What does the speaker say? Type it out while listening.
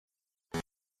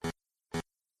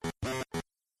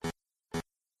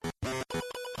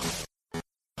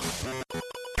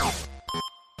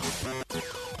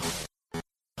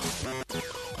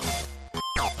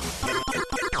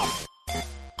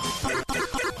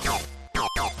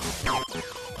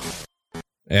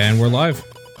And we're live.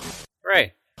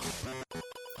 Right.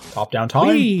 Top down time.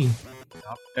 Whee!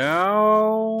 Top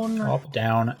down. Top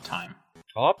down time.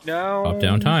 Top down. Up,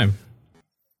 down time.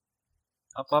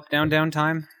 Up, down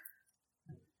time.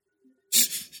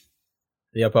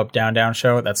 The up, down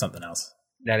show. That's something else.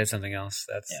 That is something else.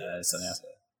 That is something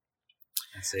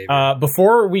else.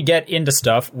 Before we get into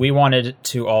stuff, we wanted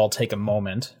to all take a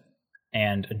moment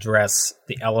and address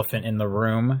the elephant in the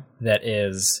room that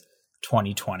is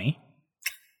 2020.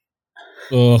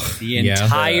 Ugh, The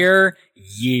entire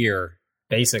year.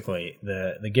 Basically,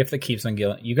 the gift that keeps on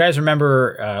giving. You guys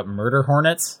remember Murder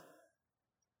Hornets?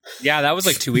 Yeah, that was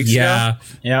like 2 weeks ago.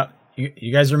 Yeah.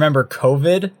 You guys remember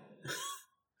COVID?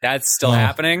 That's still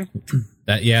happening.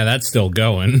 That's still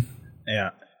going.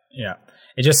 Yeah.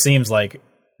 It just seems like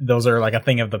those are like a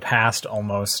thing of the past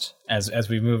almost as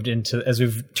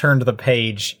we've turned the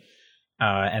page,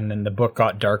 and then the book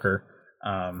got darker.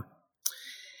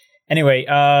 Anyway,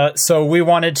 so we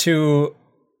wanted to,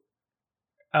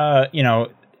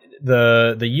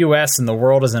 the U.S. and the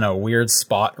world is in a weird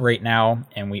spot right now,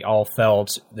 and we all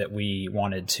felt that we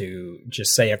wanted to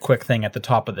just say a quick thing at the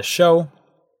top of the show.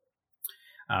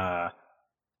 Kind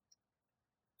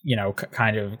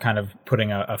of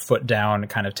putting a foot down,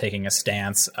 kind of taking a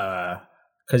stance,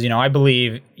 because, I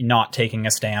believe not taking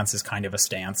a stance is kind of a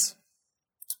stance.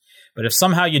 But if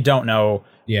somehow you don't know,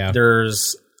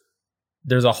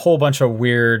 there's a whole bunch of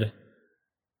weird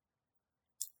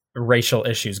racial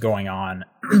issues going on.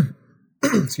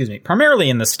 Excuse me. Primarily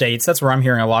in the States, that's where I'm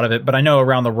hearing a lot of it. But I know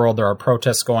around the world there are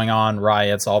protests going on,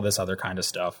 riots, all this other kind of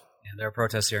stuff. Yeah, there are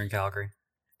protests here in Calgary.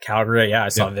 I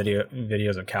saw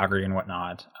videos of Calgary and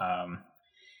whatnot.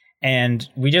 And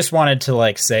we just wanted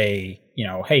to say,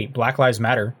 hey, Black Lives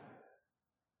Matter.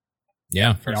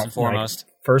 Yeah. First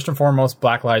and foremost,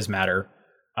 Black Lives Matter.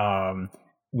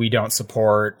 We don't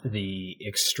support the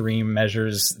extreme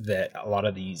measures that a lot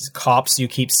of these cops you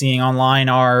keep seeing online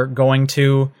are going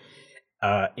to.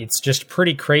 It's just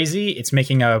pretty crazy. It's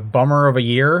making a bummer of a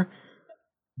year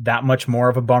that much more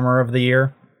of a bummer of the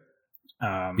year.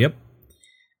 Yep.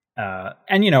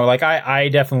 And I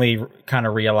definitely kind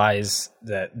of realize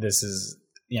that this is,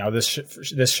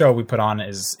 this show we put on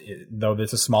is, though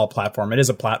it's a small platform, it is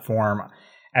a platform.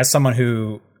 As someone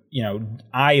who,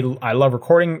 I love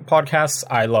recording podcasts,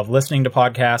 I love listening to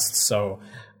podcasts, so,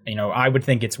 I would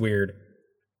think it's weird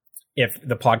if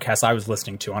the podcast I was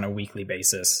listening to on a weekly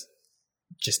basis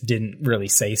just didn't really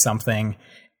say something.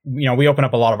 We open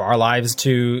up a lot of our lives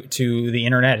to the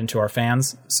internet and to our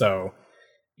fans, so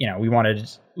we wanted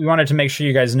to make sure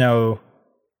you guys know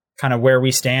kind of where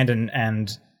we stand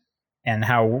and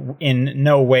how in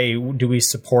no way do we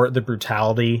support the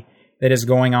brutality that is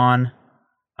going on.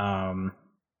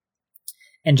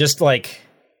 And just it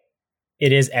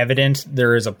is evident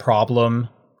there is a problem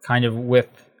kind of with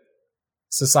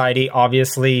society,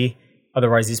 obviously,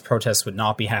 otherwise these protests would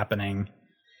not be happening.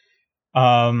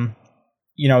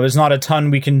 There's not a ton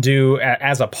we can do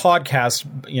as a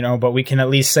podcast, but we can at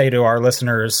least say to our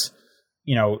listeners,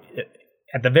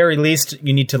 at the very least,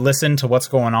 you need to listen to what's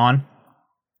going on.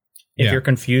 If you're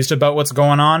confused about what's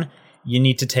going on, you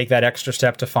need to take that extra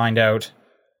step to find out,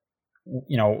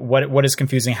 what is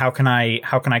confusing. How can I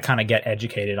kind of get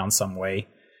educated on some way?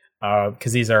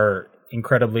 Because these are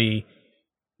incredibly,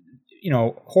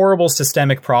 horrible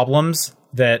systemic problems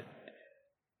that,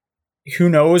 who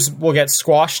knows, will get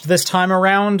squashed this time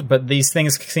around, but these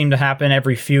things seem to happen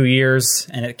every few years,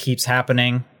 and it keeps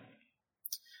happening.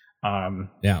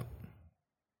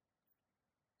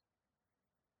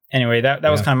 Anyway, that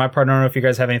was kind of my part. I don't know if you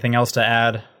guys have anything else to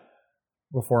add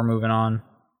before moving on.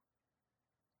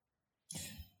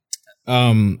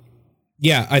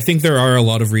 I think there are a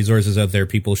lot of resources out there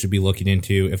people should be looking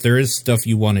into. If there is stuff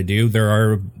you want to do, there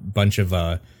are a bunch of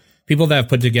people that have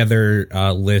put together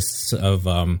lists of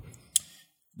the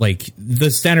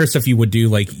standard stuff you would do,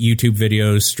 like YouTube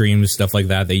videos, streams, stuff like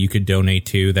that you could donate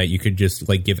to, that you could just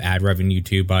give ad revenue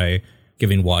to by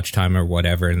giving watch time or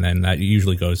whatever, and then that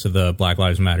usually goes to the Black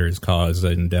Lives Matter's cause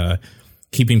and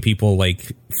keeping people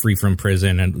free from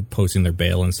prison and posting their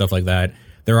bail and stuff like that.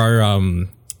 There are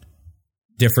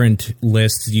different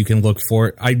lists you can look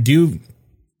for. I do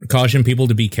caution people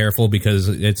to be careful because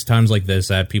it's times like this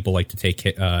that people like to take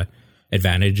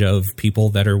advantage of people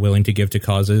that are willing to give to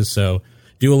causes. So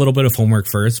do a little bit of homework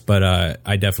first, but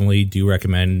I definitely do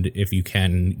recommend, if you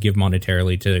can, give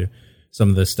monetarily to some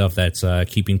of the stuff that's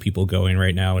keeping people going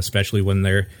right now, especially when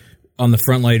they're on the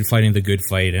front line fighting the good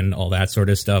fight and all that sort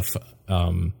of stuff.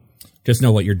 Just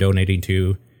know what you're donating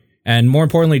to. And more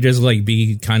importantly, just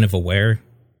be kind of aware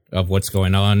of what's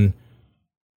going on.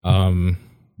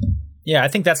 Yeah, I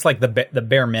think that's like the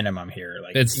bare minimum here.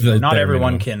 Like, it's not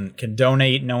everyone can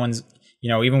donate. No one's,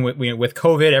 even with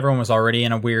COVID, everyone was already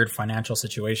in a weird financial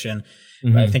situation.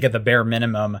 Mm-hmm. But I think at the bare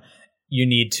minimum, you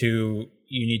need to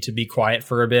be quiet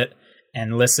for a bit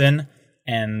and listen,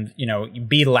 and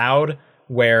be loud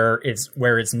where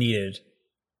it's needed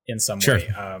in some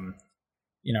way.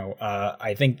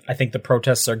 I think the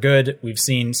protests are good. We've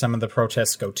seen some of the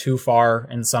protests go too far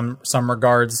in some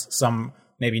regards, some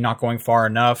maybe not going far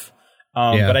enough.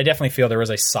 But I definitely feel there was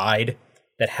a side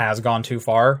that has gone too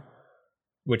far,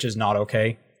 which is not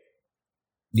okay.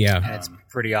 Yeah. And it's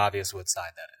pretty obvious what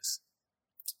side that is.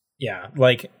 Yeah.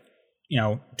 Like,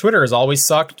 Twitter has always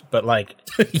sucked, but like,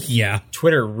 yeah,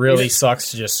 Twitter really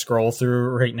sucks to just scroll through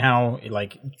right now.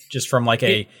 Like, just from like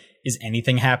is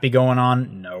anything happy going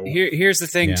on? No. Here's the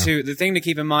thing too. The thing to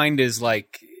keep in mind is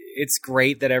like, it's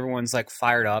great that everyone's like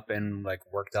fired up and like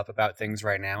worked up about things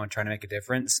right now and trying to make a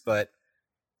difference. But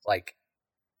like,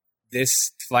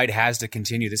 this fight has to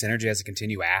continue. This energy has to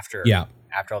continue after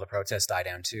all the protests die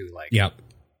down too. Like,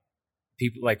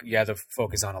 people like, you have to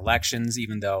focus on elections,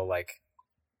 even though like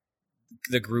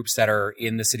the groups that are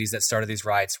in the cities that started these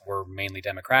riots were mainly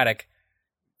Democratic,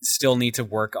 still need to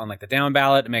work on like the down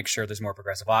ballot to make sure there's more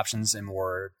progressive options and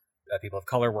more people of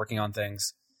color working on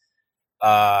things.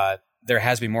 There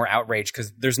has to be more outrage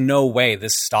because there's no way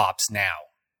this stops now.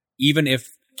 Even if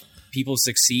people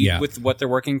succeed with what they're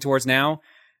working towards now,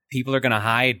 people are going to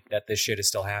hide that this shit is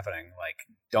still happening. Like,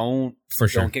 don't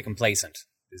get complacent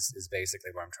is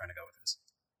basically where I'm trying to go with this.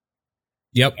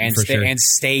 Yep. And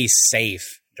stay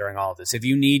safe during all of this. If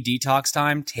you need detox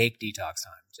time, take detox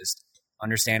time. Just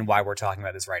understand why we're talking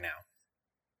about this right now.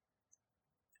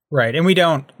 Right. And we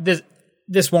don't,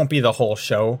 this won't be the whole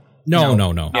show.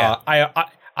 No. Yeah.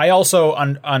 I also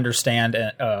understand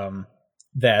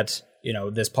that,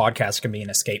 this podcast can be an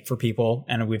escape for people.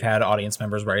 And we've had audience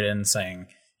members write in saying,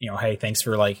 hey, thanks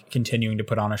for like continuing to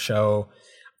put on a show.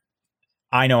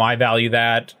 I know I value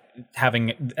that, having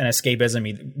an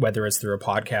escapism, whether it's through a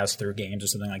podcast, through games or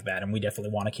something like that. And we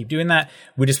definitely want to keep doing that.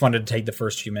 We just wanted to take the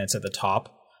first few minutes at the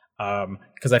top.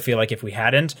 Because I feel like if we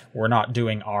hadn't, we're not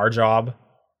doing our job,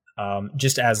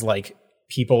 just as like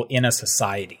people in a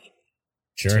society.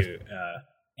 Sure.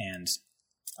 And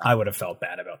I would have felt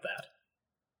bad about that.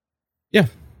 Yeah,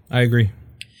 I agree.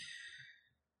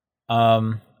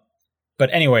 But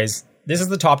anyways, this is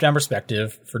the top-down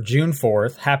perspective for June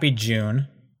 4th. Happy June.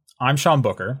 I'm Sean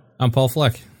Booker. I'm Paul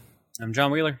Fleck. I'm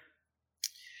John Wheeler.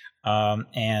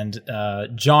 And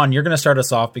John, you're going to start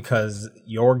us off because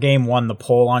your game won the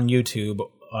poll on YouTube.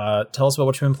 Tell us about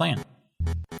what you've been playing.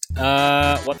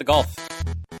 What the Golf.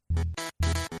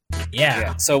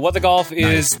 Yeah. So What the Golf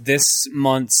is this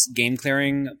month's game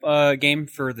clearing game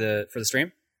for the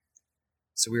stream.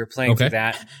 So we were playing through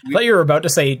that. I thought you were about to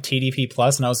say TDP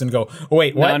Plus, and I was going to go, oh,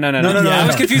 wait, what? No. I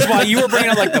was confused while you were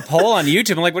bringing up like the poll on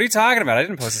YouTube. I'm like, what are you talking about? I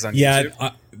didn't post this on YouTube.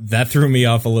 Yeah, that threw me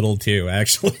off a little too,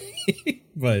 actually.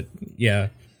 But yeah.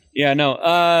 Yeah, no.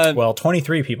 Well,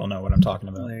 23 people know what I'm talking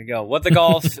about. There you go. What the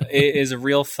Golf is a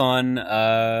real fun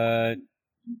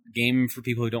game for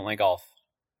people who don't like golf.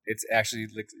 It's actually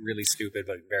like really stupid,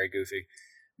 but very goofy.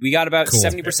 We got about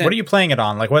 70%. What are you playing it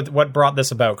on? Like, what brought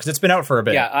this about? Because it's been out for a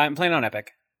bit. Yeah, I'm playing on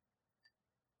Epic.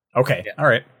 Okay, all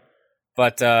right.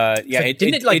 But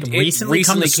didn't it recently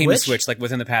come to Switch, like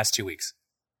within the past 2 weeks.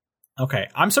 Okay,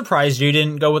 I'm surprised you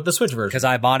didn't go with the Switch version because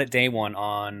I bought it day one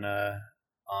on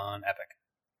Epic.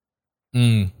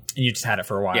 And you just had it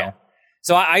for a while. Yeah.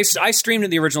 So I streamed it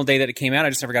the original day that it came out. I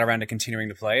just never got around to continuing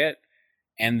to play it.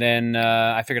 And then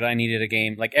I figured I needed a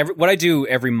game. Like what I do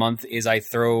every month is I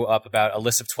throw up about a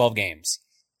list of 12 games,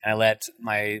 and I let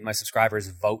my subscribers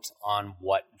vote on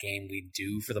what game we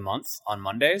do for the month on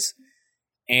Mondays.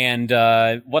 And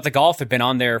What the Golf had been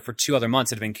on there for 2 other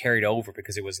months. It had been carried over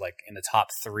because it was like in the top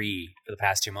 3 for the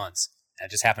past 2 months, and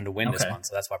it just happened to win this month.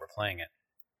 So that's why we're playing it.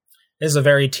 This is a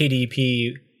very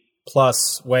TDP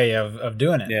Plus way of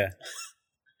doing it. Yeah.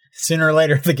 Sooner or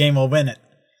later, the game will win it.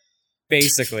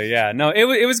 Basically, yeah. No,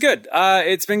 it was good.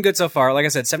 It's been good so far. Like I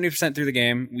said, 70% through the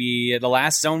game. The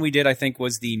last zone we did, I think,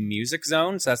 was the music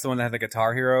zone. So that's the one that had the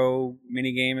Guitar Hero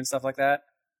mini game and stuff like that.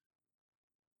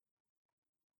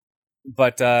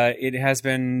 But it has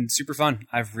been super fun.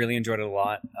 I've really enjoyed it a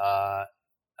lot.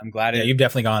 I'm glad. Yeah, you've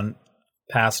definitely gone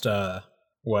past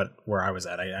where I was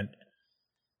at. I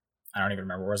don't even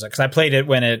remember where I was at because I played it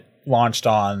when it launched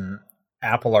on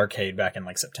Apple Arcade back in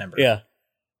like September. Yeah.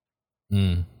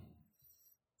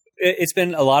 It's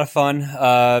been a lot of fun. What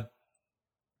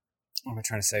am I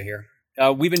trying to say here?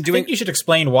 We've been I doing. think you should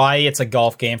explain why it's a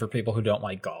golf game for people who don't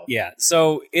like golf. Yeah,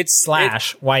 so it's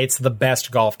Why it's the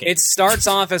best golf game. It starts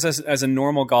off as a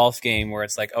normal golf game where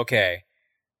it's like, okay,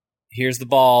 here's the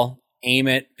ball, aim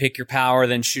it, pick your power,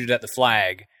 then shoot it at the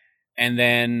flag. And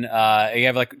then you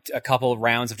have like a couple of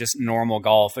rounds of just normal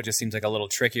golf. It just seems like a little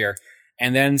trickier.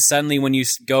 And then suddenly when you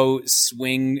go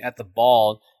swing at the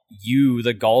ball, you,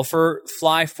 the golfer,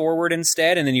 fly forward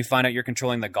instead. And then you find out you're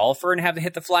controlling the golfer and have to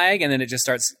hit the flag. And then it just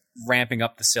starts ramping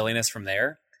up the silliness from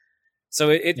there. So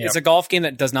it's a golf game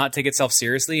that does not take itself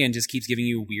seriously and just keeps giving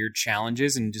you weird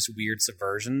challenges and just weird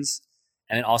subversions.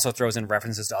 And it also throws in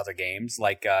references to other games.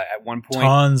 Like at one point,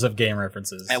 tons of game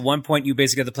references. At one point, you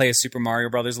basically have to play a Super Mario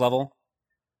Brothers level.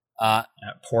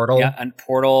 Portal. Yeah, and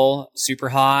Portal, Super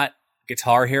Hot,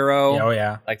 Guitar Hero. Oh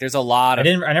yeah. Like there's a lot of.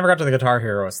 I never got to the Guitar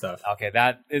Hero stuff. Okay,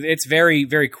 it's very,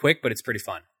 very quick, but it's pretty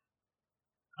fun.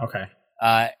 Okay.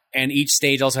 And each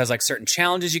stage also has like certain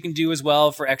challenges you can do as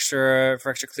well for extra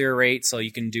clear rate. So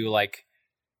you can do like,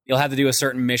 you'll have to do a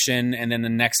certain mission, and then the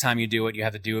next time you do it, you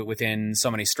have to do it within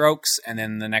so many strokes, and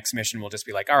then the next mission will just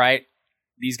be like, all right,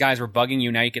 these guys were bugging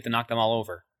you, now you get to knock them all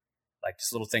over. Like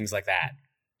just little things like that.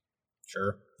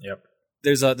 Sure. Yep.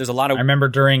 There's a lot of. I remember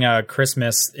during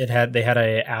Christmas, they had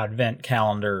a advent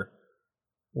calendar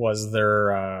was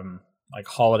their like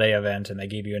holiday event, and they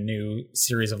gave you a new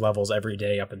series of levels every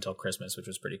day up until Christmas, which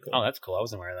was pretty cool. Oh, that's cool. I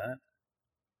wasn't aware of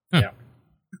that. Yeah.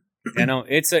 Yeah, no,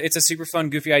 it's a super fun,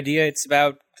 goofy idea. It's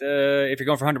about if you're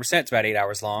going for 100%, it's about 8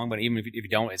 hours long. But even if you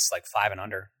don't, it's like 5 and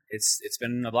under. It's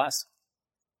been a blast.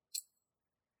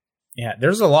 Yeah,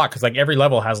 there's a lot because like every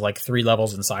level has like 3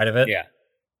 levels inside of it. Yeah.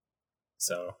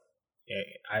 So, yeah,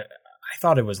 I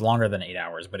thought it was longer than 8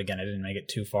 hours, but again, I didn't make it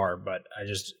too far. But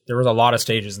there was a lot of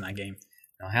stages in that game.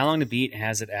 Now, how long to beat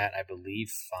has it at? I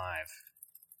believe 5.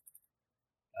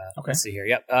 Okay. Let's see here.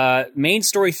 Yep. Main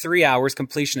story 3 hours.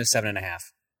 Completion is 7.5.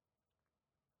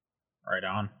 Right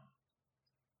on.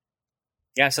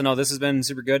 Yeah, so no, this has been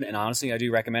super good, and honestly, I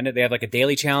do recommend it. They have like a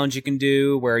daily challenge you can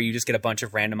do where you just get a bunch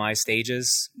of randomized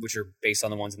stages, which are based on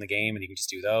the ones in the game, and you can just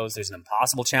do those. There's an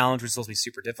impossible challenge, which is supposed to be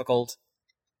super difficult.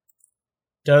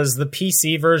 Does the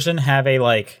PC version have a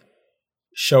like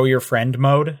show your friend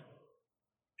mode?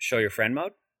 Show your friend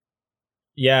mode?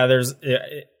 Yeah,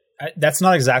 that's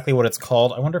not exactly what it's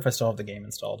called. I wonder if I still have the game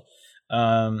installed.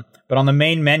 But on the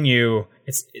main menu,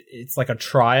 it's like a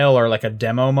trial or like a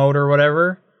demo mode or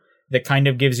whatever that kind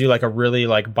of gives you like a really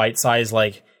like bite-sized,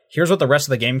 like, here's what the rest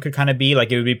of the game could kind of be.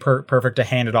 Like it would be perfect to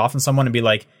hand it off and someone and be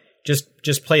like,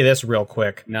 just play this real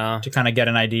quick. No. To kind of get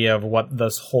an idea of what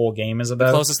this whole game is about.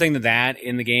 The closest thing to that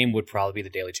in the game would probably be the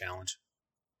daily challenge.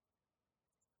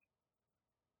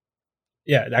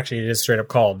 Yeah, actually it is straight up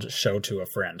called Show to a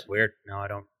Friend. Weird. No, I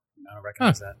don't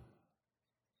recognize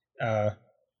that.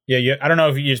 Yeah, I don't know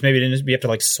if you just maybe didn't you have to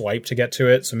like swipe to get to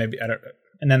it, so maybe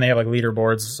and then they have like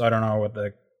leaderboards, so I don't know what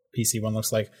the PC one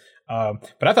looks like.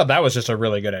 But I thought that was just a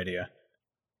really good idea.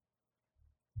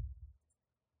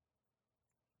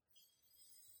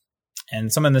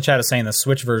 And someone in the chat is saying the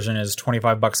Switch version is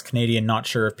 $25 Canadian. Not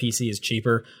sure if PC is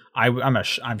cheaper. I'm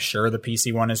sure the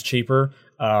PC one is cheaper,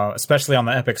 especially on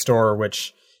the Epic Store,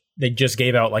 which they just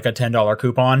gave out like a $10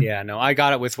 coupon. Yeah, no, I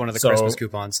got it with one of the Christmas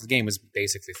coupons. The game was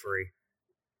basically free.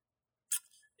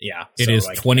 Yeah, it is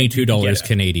like, $22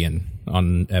 Canadian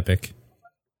on Epic.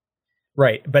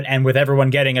 Right, and with everyone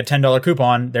getting a $10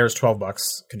 coupon, there's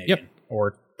 $12 Canadian, yep.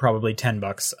 Or probably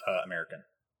 $10 American.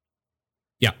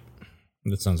 Yeah,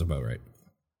 that sounds about right.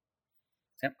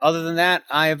 Yep. Other than that,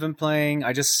 I have been playing.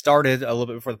 I just started a little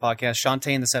bit before the podcast.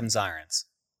 Shantae and the Seven Sirens.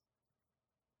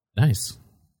 Nice.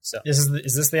 So is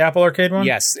this the Apple Arcade one?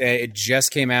 Yes, it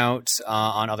just came out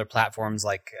on other platforms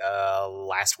like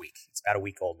last week. It's about a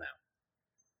week old now.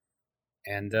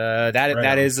 And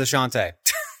that is a Shantae.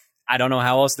 I don't know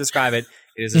how else to describe it.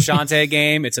 It is a Shantae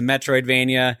game. It's a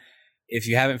Metroidvania. If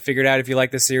you haven't figured out if you like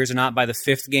this series or not by the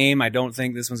 5th game, I don't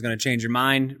think this one's going to change your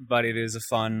mind, but it is a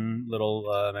fun little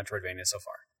Metroidvania so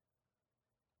far.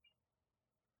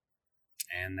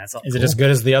 And that's all. Is it as good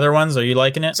as the other ones? Are you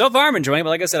liking it? So far, I'm enjoying it, but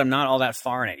like I said, I'm not all that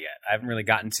far in it yet. I haven't really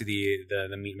gotten to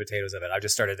the meat and potatoes of it. I've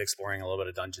just started exploring a little bit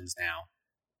of dungeons now.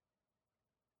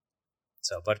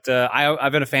 So, but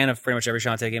I've been a fan of pretty much every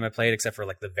Shantae game I played, except for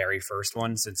like the very first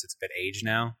one, since it's a bit aged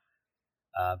now.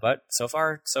 But so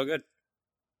far, so good.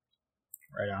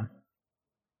 Right on.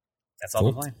 That's all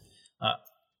I'm playing.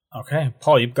 Okay,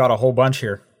 Paul, you've got a whole bunch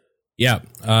here. Yeah,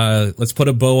 let's put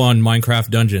a bow on Minecraft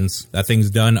Dungeons. That thing's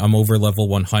done. I'm over level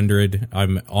 100.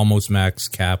 I'm almost max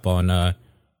cap on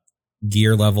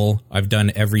gear level. I've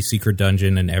done every secret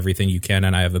dungeon and everything you can,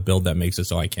 and I have a build that makes it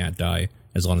so I can't die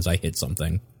as long as I hit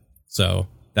something. So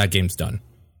that game's done.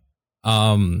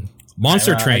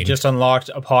 Monster Train. I just unlocked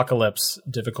Apocalypse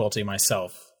difficulty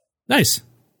myself. Nice.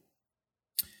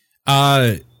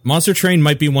 Monster Train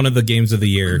might be one of the games of the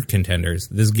year contenders.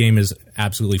 This game is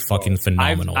absolutely fucking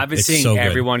phenomenal. I've been seeing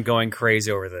everyone going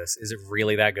crazy over this. Is it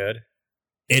really that good?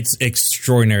 It's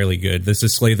extraordinarily good. This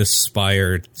is Slay the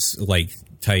Spire like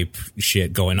type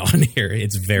shit going on here.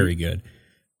 It's very good.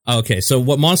 Okay, so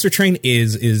what Monster Train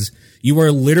is you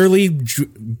are literally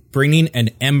bringing an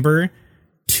ember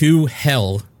to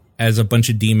hell as a bunch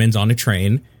of demons on a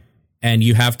train, and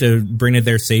you have to bring it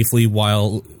there safely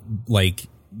while like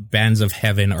bands of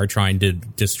heaven are trying to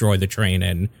destroy the train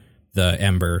and the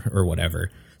ember or whatever.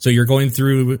 So you're going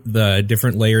through the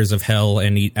different layers of hell,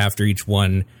 and after each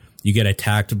one, you get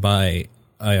attacked by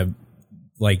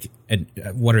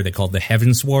what are they called? The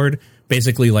Heaven Sword,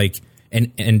 basically like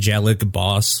an angelic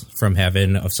boss from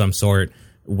heaven of some sort,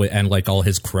 and like all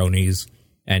his cronies,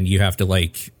 and you have to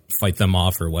like fight them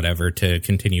off or whatever to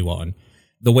continue on.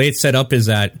 The way it's set up is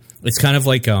that it's kind of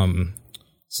like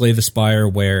Slay the Spire,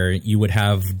 where you would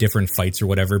have different fights or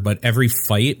whatever, but every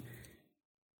fight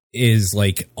is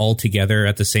like all together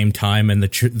at the same time, and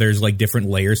there's like different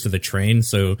layers to the train.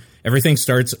 So everything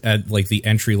starts at like the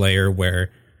entry layer where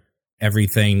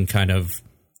everything kind of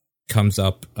comes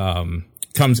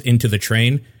into the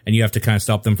train, and you have to kind of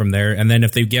stop them from there. And then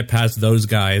if they get past those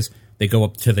guys, they go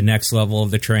up to the next level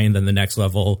of the train, then the next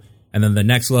level, and then the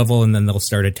next level, and then they'll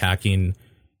start attacking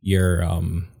your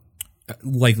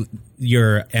like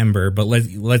your ember, but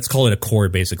let's call it a core.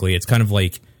 Basically, it's kind of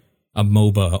like a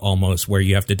MOBA almost, where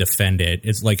you have to defend it.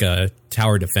 It's like a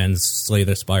tower defense, Slay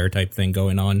the Spire type thing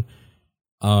going on.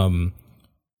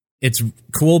 It's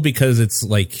cool because it's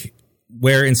like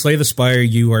where in Slay the Spire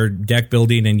you are deck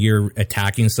building and you're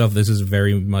attacking stuff. This is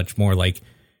very much more like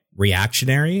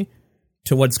reactionary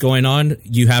to what's going on.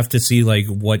 You have to see like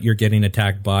what you're getting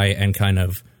attacked by and kind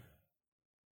of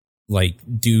like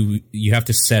you have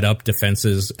to set up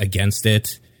defenses against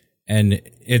it. And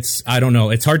I don't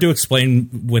know, it's hard to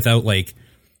explain without like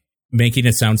making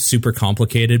it sound super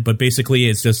complicated, but basically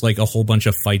it's just like a whole bunch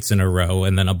of fights in a row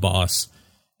and then a boss,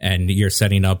 and you're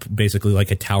setting up basically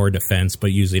like a tower defense,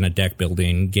 but using a deck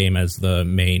building game as the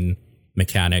main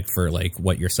mechanic for like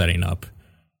what you're setting up.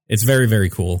 It's very, very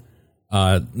cool.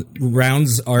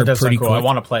 Rounds are pretty cool. I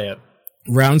want to play it.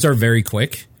 Rounds are very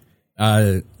quick.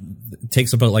 It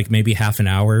takes about like maybe half an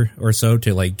hour or so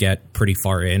to like get pretty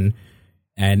far in,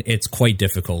 and it's quite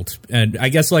difficult. And I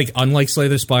guess like unlike Slay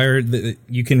the Spire,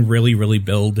 you can really, really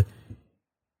build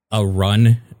a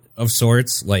run of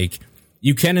sorts. Like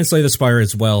you can in Slay the Spire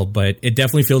as well, but it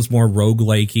definitely feels more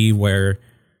roguelike-y, where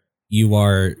you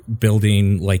are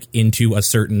building like into a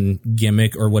certain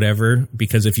gimmick or whatever,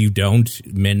 because if you don't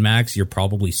min-max, you're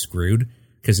probably screwed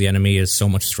because the enemy is so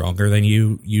much stronger than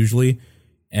you usually.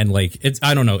 And like,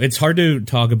 I don't know, it's hard to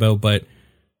talk about, but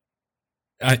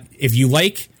if you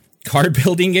like card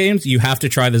building games, you have to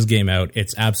try this game out.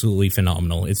 It's absolutely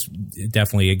phenomenal. It's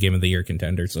definitely a game of the year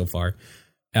contender so far,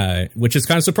 which is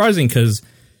kind of surprising because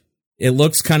it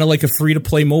looks kind of like a free to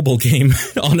play mobile game.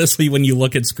 Honestly, when you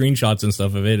look at screenshots and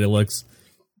stuff of it, it looks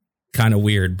kind of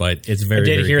weird, but it's very,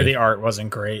 I did hear good. The art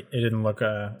wasn't great. It didn't look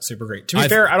super great. To be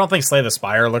fair, I don't think Slay the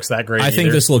Spire looks that great. I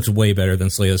think this looks way better than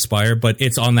Slay the Spire, but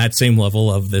it's on that same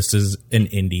level of this is an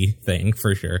indie thing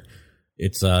for sure.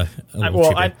 It's a little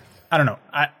cheaper. I don't know.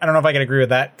 I don't know if I can agree with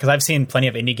that, because I've seen plenty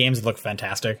of indie games that look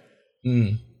fantastic.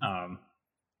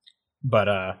 But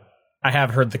I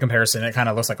have heard the comparison. It kind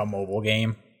of looks like a mobile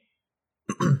game.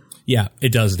 Yeah,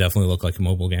 it does definitely look like a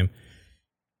mobile game.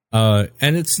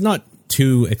 And it's not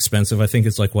too expensive. I think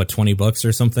it's like $20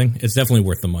 or something. It's definitely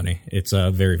worth the money. It's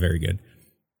very, very good.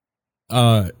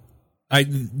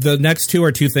 The next two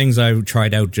are two things I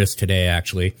tried out just today,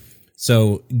 actually.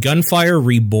 So Gunfire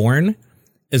Reborn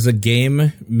is a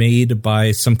game made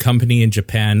by some company in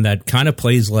Japan that kind of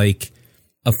plays like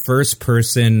a first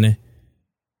person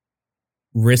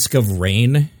Risk of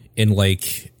Rain in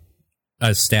like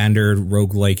a standard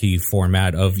roguelike-y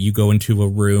format of you go into a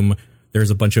room, there's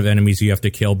a bunch of enemies you have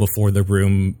to kill before the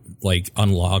room like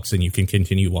unlocks and you can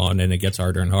continue on, and it gets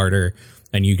harder and harder,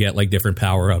 and you get like different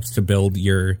power-ups to build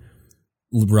your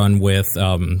run with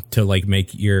to like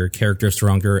make your character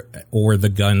stronger or the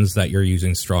guns that you're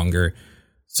using stronger.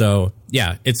 So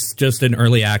yeah, it's just an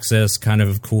early access kind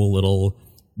of cool little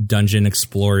dungeon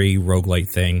explory roguelite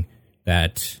thing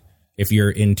that if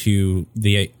you're into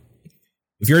the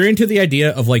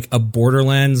idea of like a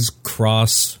Borderlands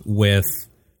cross with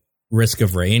Risk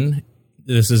of Rain,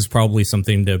 this is probably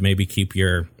something to maybe keep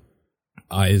your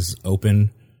eyes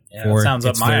open for. It sounds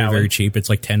up my alley. Very cheap. It's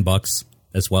like $10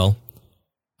 as well.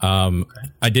 Okay.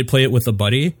 I did play it with a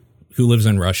buddy who lives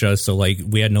in Russia, so like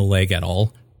we had no lag at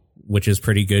all which is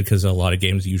pretty good because a lot of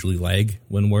games usually lag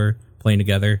when we're playing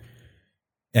together.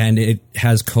 And it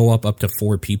has co-op up to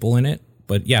 4 people in it.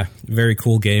 But yeah, very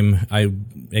cool game.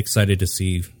 I'm excited to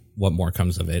see what more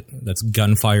comes of it. That's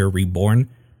Gunfire Reborn.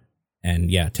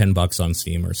 And yeah, $10 on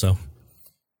Steam or so.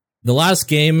 The last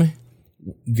game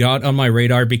got on my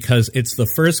radar because it's the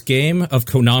first game of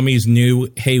Konami's new,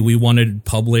 hey, we want to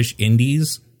publish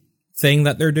indies thing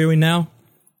that they're doing now.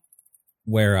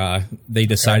 Where they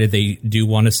decided they do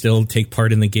want to still take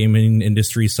part in the gaming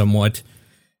industry somewhat.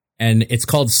 And it's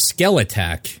called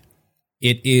Skeletak.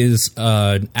 It is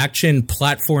an action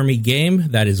platformy game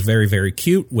that is very, very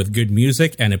cute with good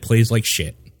music, and it plays like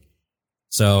shit.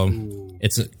 So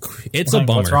it's a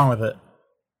bummer. What's wrong with it?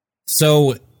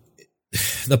 So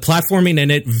the platforming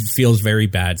in it feels very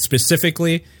bad.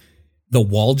 Specifically, the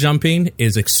wall jumping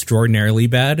is extraordinarily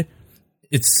bad.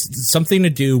 It's something to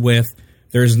do with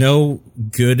there's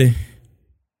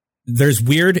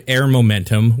weird air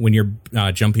momentum when you're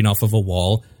jumping off of a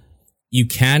wall. You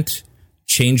can't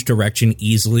change direction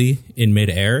easily in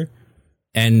midair,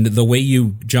 and the way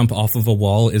you jump off of a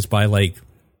wall is by like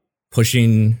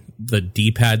pushing the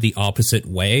D-pad the opposite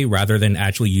way rather than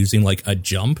actually using like a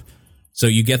jump. So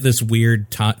you get this weird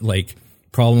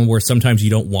problem where sometimes you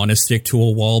don't want to stick to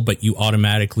a wall, but you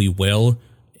automatically will.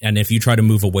 And if you try to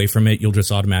move away from it, you'll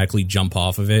just automatically jump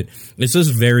off of it. This is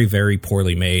very, very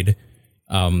poorly made.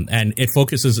 And it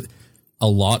focuses a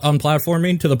lot on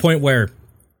platforming to the point where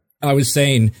I was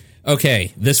saying,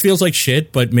 okay, this feels like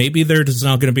shit, but maybe there's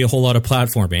not going to be a whole lot of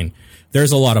platforming.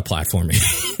 There's a lot of platforming.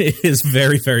 It is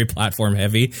very, very platform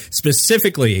heavy.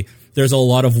 Specifically, there's a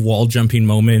lot of wall jumping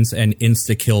moments and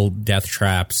insta-kill death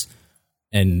traps.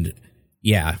 And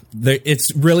yeah,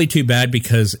 it's really too bad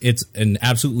because it's an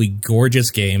absolutely gorgeous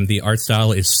game. The art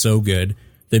style is so good.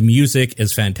 The music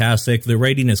is fantastic. The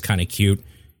writing is kind of cute.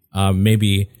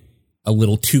 Maybe a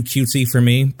little too cutesy for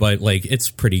me, but like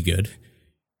it's pretty good.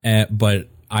 But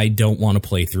I don't want to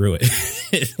play through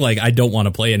it. Like, I don't want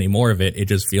to play any more of it. It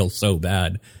just feels so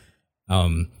bad.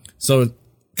 So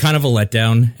kind of a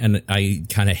letdown, and I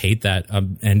kind of hate that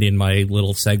I'm ending my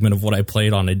little segment of what I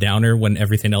played on a downer when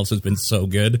everything else has been so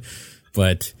good.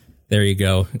 But there you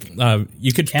go.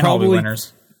 You could Can't probably all be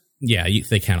winners. Yeah,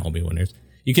 they can't all be winners.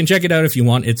 You can check it out if you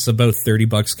want. It's about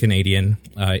 $30 Canadian.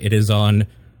 It is on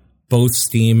both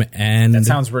Steam and... That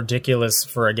sounds ridiculous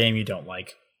for a game you don't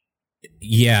like.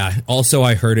 Yeah. Also,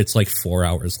 I heard it's like 4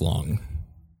 hours long.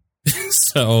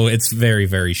 So it's very,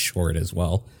 very short as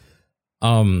well.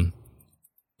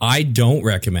 I don't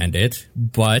recommend it,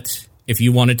 but if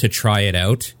you wanted to try it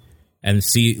out and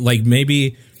see, like,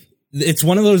 maybe it's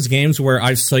one of those games where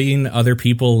I've seen other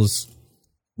people's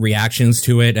reactions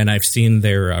to it and I've seen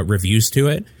their reviews to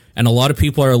it. And a lot of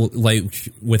people are like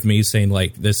with me saying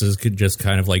like, this is just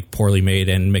kind of like poorly made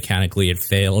and mechanically it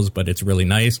fails, but it's really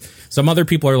nice. Some other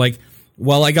people are like,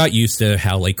 well, I got used to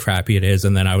how like crappy it is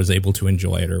and then I was able to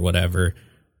enjoy it or whatever.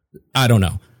 I don't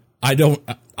know. I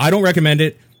don't recommend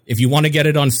it. If you want to get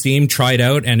it on Steam, try it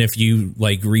out. And if you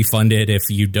like, refund it if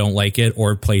you don't like it,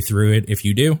 or play through it if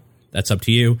you do. That's up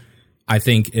to you. I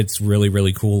think it's really,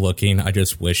 really cool looking. I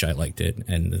just wish I liked it,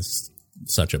 and it's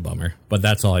such a bummer. But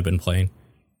that's all I've been playing.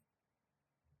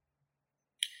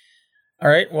 All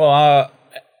right. Well,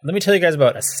 let me tell you guys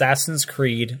about Assassin's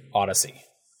Creed Odyssey.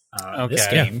 This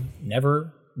game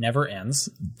never ends.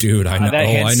 Dude, I know.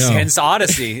 I know. Hence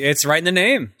Odyssey. It's right in the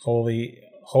name.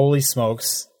 Holy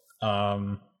smokes.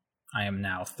 I am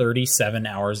now 37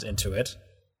 hours into it.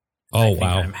 Oh,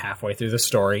 wow. I'm halfway through the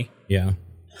story. Yeah.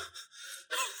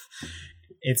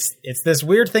 It's this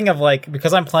weird thing of like,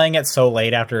 because I'm playing it so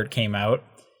late after it came out,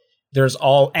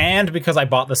 and because I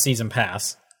bought the season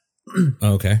pass.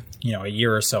 Okay. A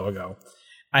year or so ago.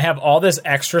 I have all this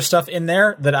extra stuff in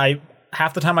there that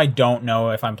half the time I don't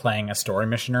know if I'm playing a story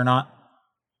mission or not.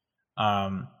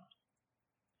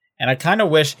 And I kind of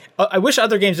wish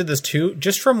other games did this too,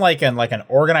 just from like an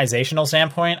organizational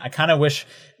standpoint. I kind of wish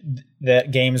that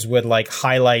games would like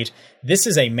highlight, this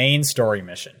is a main story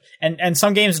mission. And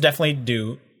some games definitely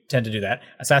do tend to do that.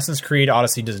 Assassin's Creed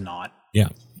Odyssey does not. Yeah,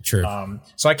 true.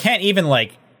 So I can't even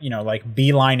like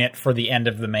beeline it for the end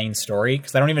of the main story,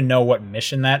 because I don't even know what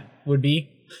mission that would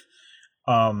be.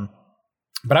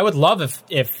 But I would love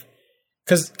if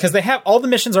because they have all the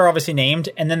missions are obviously named,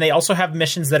 and then they also have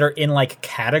missions that are in like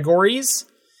categories,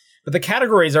 but the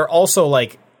categories are also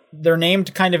like, they're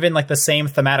named kind of in like the same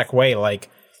thematic way. Like,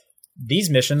 these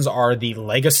missions are the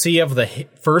legacy of the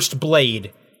first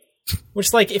blade,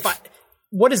 which like,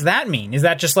 what does that mean? Is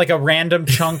that just like a random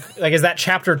chunk? Like, is that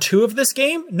chapter 2 of this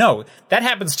game? No, that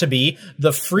happens to be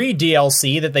the free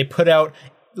DLC that they put out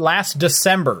last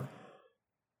December.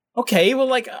 Okay, well,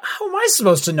 like, how am I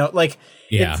supposed to know? Like,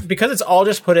 Yeah. because it's all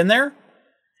just put in there.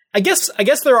 I guess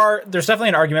there's definitely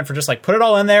an argument for just like put it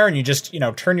all in there and you just,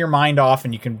 turn your mind off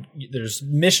and there's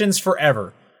missions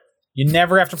forever. You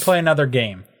never have to play another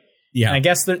game. Yeah. And I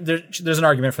guess there's an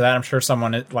argument for that. I'm sure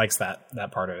someone likes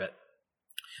that part of it.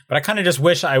 But I kind of just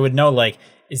wish I would know, like,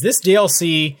 is this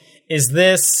DLC? Is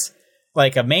this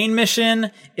like a main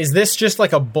mission? Is this just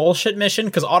like a bullshit mission?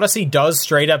 Because Odyssey does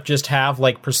straight up just have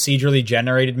like procedurally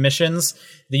generated missions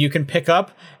that you can pick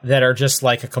up that are just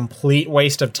like a complete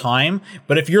waste of time.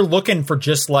 But if you're looking for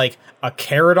just like a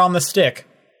carrot on the stick,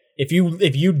 if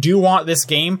you do want this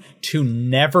game to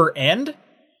never end,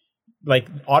 like,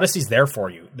 Odyssey's there for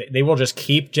you. They will just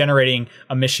keep generating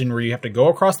a mission where you have to go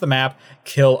across the map,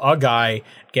 kill a guy,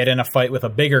 get in a fight with a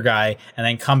bigger guy, and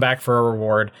then come back for a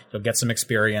reward. You'll get some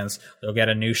experience. You'll get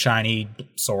a new shiny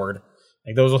sword.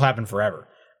 Like, those will happen forever.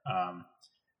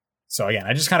 So again,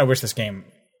 I just kind of wish this game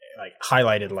like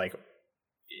highlighted, like,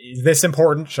 is this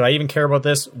important? Should I even care about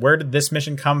this? Where did this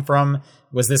mission come from?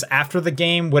 Was this after the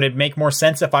game? Would it make more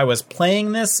sense if I was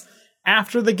playing this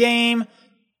after the game?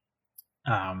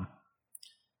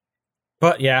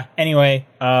 But yeah, anyway,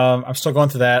 I'm still going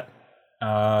through that.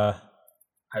 I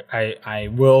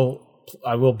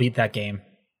will beat that game.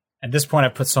 At this point,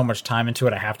 I've put so much time into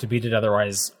it, I have to beat it.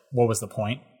 Otherwise, what was the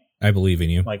point? I believe in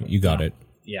you. Like, you got it.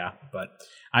 Yeah, but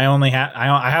I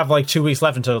have like 2 weeks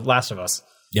left until Last of Us.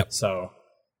 Yep. So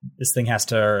this thing has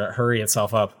to hurry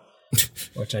itself up,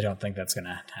 which I don't think that's going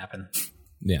to happen.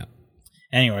 Yeah.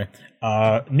 Anyway,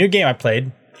 new game I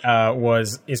played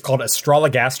is called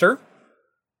Astrologaster.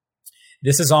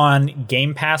 This is on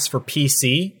Game Pass for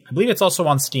PC. I believe it's also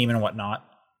on Steam and whatnot.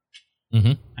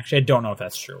 Mm-hmm. Actually, I don't know if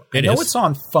that's true. I It know is. it's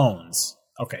on phones.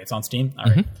 Okay, it's on Steam?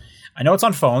 All right. I know it's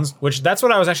on phones, which that's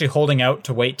what I was actually holding out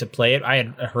to wait to play it. I had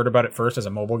heard about it first as a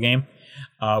mobile game,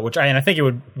 and I think it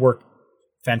would work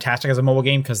fantastic as a mobile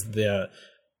game because the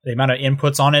amount of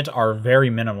inputs on it are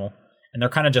very minimal, and they're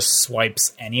kind of just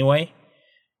swipes anyway.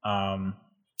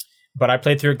 But I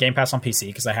played through Game Pass on PC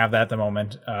because I have that at the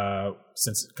moment,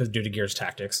 due to Gears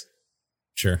Tactics.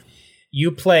 Sure.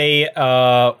 You play,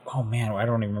 I don't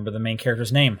even remember the main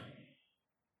character's name.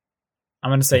 I'm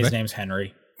going to say his name's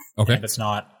Henry. Okay. If it's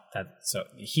not,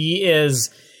 he is,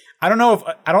 I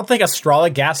don't think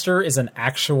Astrologaster is an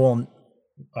actual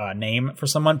name for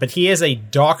someone, but he is a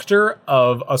doctor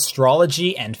of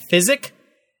astrology and physics.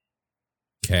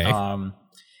 Okay.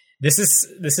 This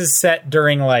is set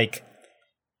during like,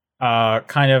 like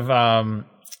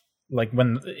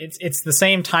when it's the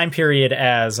same time period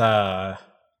as A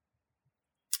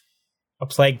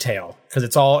Plague Tale, because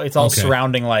it's all okay.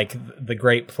 Surrounding like the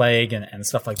Great Plague and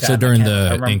stuff like that. So during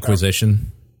the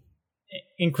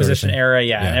Inquisition era,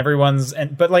 yeah, and everyone's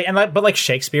but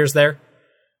Shakespeare's there,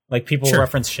 like people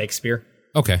reference Shakespeare.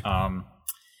 Okay.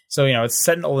 So it's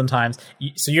set in olden times.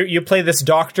 So you play this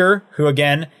doctor who,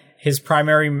 again, his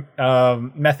primary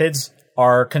methods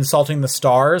are consulting the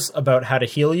stars about how to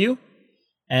heal you,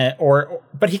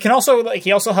 but he can also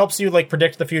he also helps you like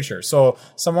predict the future. So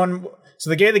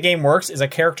the way the game works is a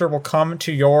character will come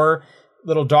to your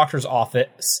little doctor's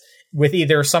office with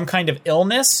either some kind of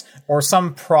illness or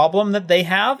some problem that they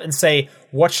have and say,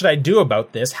 what should I do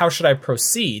about this? How should I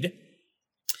proceed?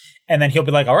 And then he'll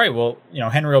be like, all right, well,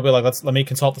 Henry will be like, let me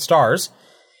consult the stars.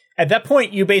 At that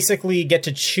point, you basically get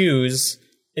to choose.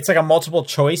 It's like a multiple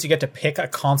choice. You get to pick a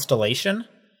constellation.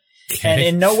 Okay. And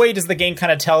in no way does the game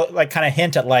kind of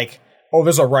hint at like, oh,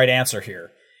 there's a right answer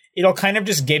here. It'll kind of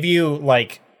just give you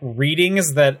like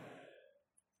readings that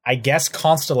I guess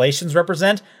constellations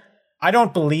represent. I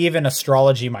don't believe in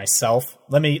astrology myself.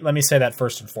 Let me say that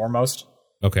first and foremost.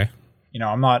 Okay.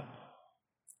 I'm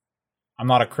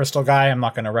not a crystal guy. I'm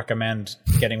not going to recommend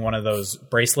getting one of those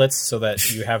bracelets so that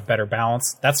you have better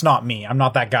balance. That's not me. I'm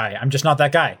not that guy. I'm just not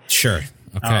that guy. Sure.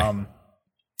 Okay.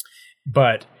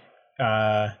 But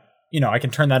I can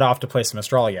turn that off to play some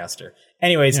Astrologaster.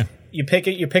 Anyways, you pick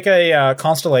a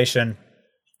constellation,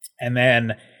 and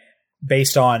then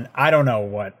based on I don't know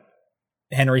what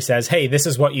Henry says, hey, this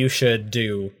is what you should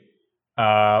do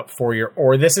for your,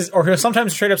 or he'll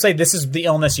sometimes straight up say, this is the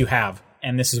illness you have,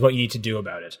 and this is what you need to do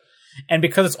about it. And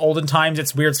because it's olden times,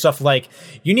 it's weird stuff like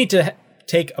you need to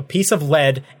take a piece of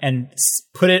lead and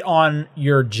put it on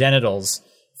your genitals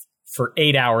for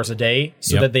 8 hours a day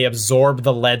so that they absorb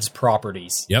the lead's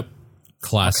properties. Yep.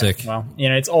 Classic. Okay. Well,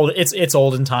 it's old. It's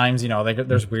olden times.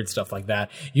 There's weird stuff like that.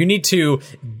 You need to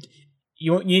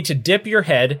dip your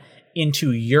head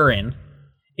into urine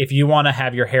if you want to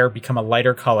have your hair become a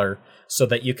lighter color, so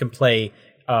that you can play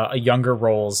younger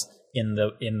roles in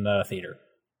the theater.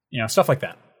 Stuff like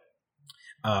that.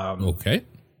 Okay.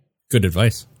 Good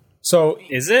advice. So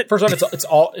is it? First off, it's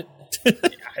all.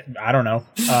 I don't know.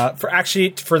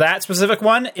 For that specific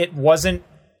one, it wasn't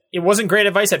great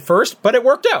advice at first, but it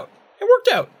worked out.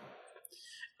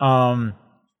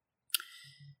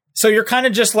 So you're kind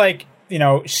of just like,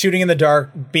 shooting in the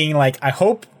dark, being like, I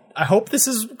hope this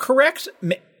is correct.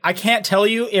 I can't tell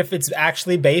you if it's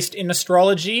actually based in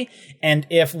astrology and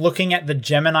if looking at the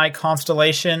Gemini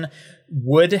constellation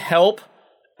would help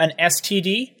an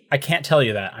STD. I can't tell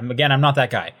you that. I'm not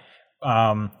that guy.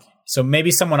 So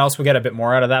maybe someone else will get a bit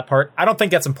more out of that part. I don't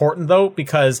think that's important though,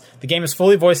 because the game is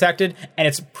fully voice acted and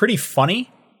it's pretty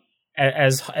funny,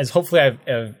 as hopefully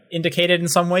I've indicated in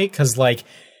some way, because like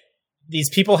these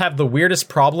people have the weirdest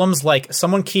problems. Like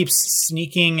someone keeps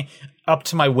sneaking up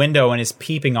to my window and is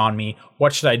peeping on me.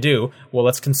 What should I do? Well,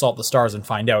 let's consult the stars and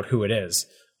find out who it is.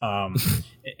 And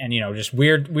just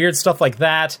weird stuff like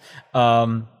that.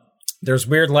 There's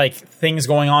weird like things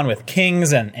going on with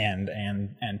kings and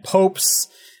popes.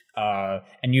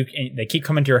 And they keep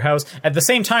coming to your house at the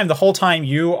same time. The whole time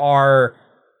you're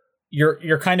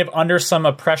kind of under some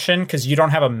oppression because you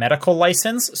don't have a medical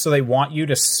license, so they want you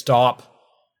to stop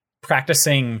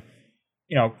practicing,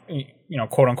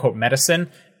 quote unquote medicine.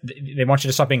 They want you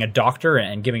to stop being a doctor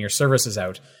and giving your services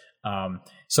out.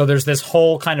 So there's this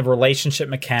whole kind of relationship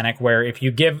mechanic where if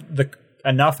you give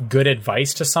enough good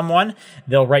advice to someone,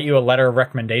 they'll write you a letter of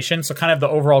recommendation. So kind of the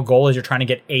overall goal is you're trying to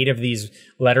get 8 of these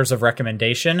letters of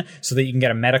recommendation so that you can get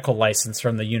a medical license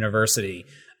from the university.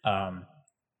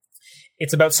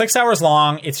 It's about 6 hours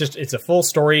long. It's a full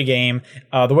story game.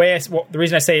 The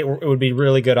reason I say it would be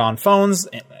really good on phones,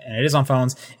 and it is on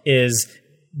phones, is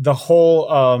the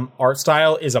whole art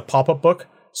style is a pop-up book.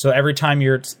 So every time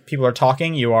people are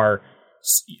talking, you are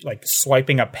like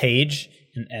swiping a page,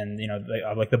 and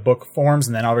like the book forms,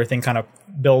 and then everything kind of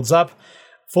builds up.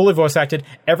 Fully voice acted.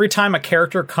 Every time a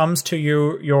character comes to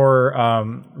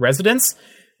your residence,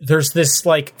 there's this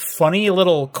like funny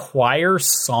little choir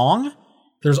song.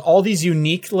 There's all these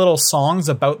unique little songs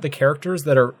about the characters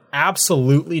that are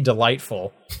absolutely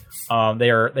delightful.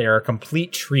 They are a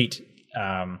complete treat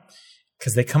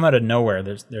because they come out of nowhere.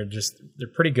 They're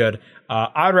pretty good.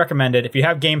 I would recommend it if you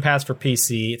have Game Pass for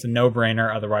PC. It's a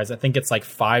no-brainer. Otherwise, I think it's like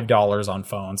 $5 on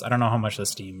phones. I don't know how much the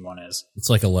Steam one is. It's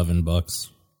like $11.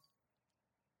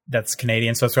 That's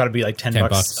Canadian, so it's got to be like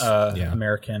 $10 yeah.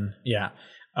 American. Yeah.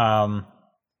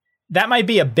 That might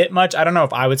be a bit much. I don't know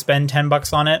if I would spend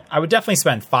 $10 on it. I would definitely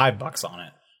spend $5 on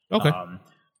it. Okay.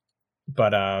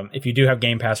 But if you do have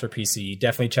Game Pass for PC,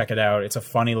 definitely check it out. It's a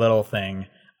funny little thing.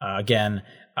 Again,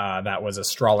 that was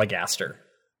Astrologaster.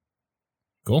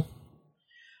 Cool.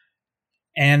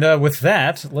 And with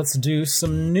that, let's do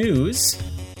some news.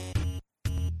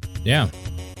 Yeah.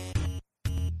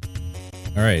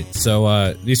 All right.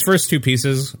 So these first 2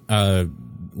 pieces,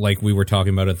 like we were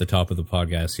talking about at the top of the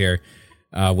podcast here,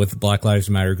 with Black Lives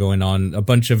Matter going on, a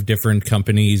bunch of different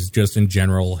companies just in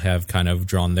general have kind of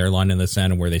drawn their line in the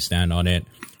sand and where they stand on it.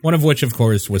 One of which, of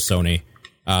course, was Sony.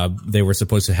 They were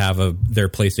supposed to have their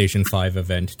PlayStation 5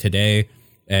 event today,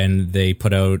 and they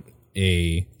put out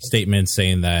a statement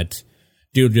saying that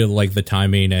due to like the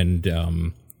timing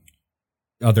and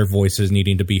other voices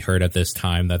needing to be heard at this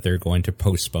time, that they're going to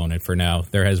postpone it for now.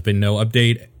 There has been no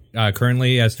update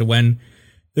currently as to when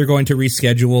they're going to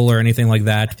reschedule or anything like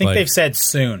that. I think they've said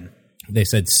soon. They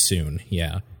said soon,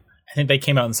 yeah. I think they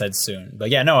came out and said soon. But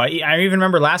yeah, no, I even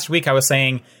remember last week I was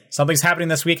saying something's happening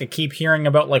this week. I keep hearing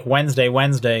about like Wednesday.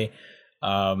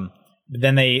 Then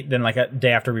like a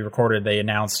day after we recorded, they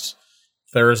announced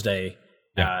Thursday.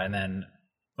 Yeah. And then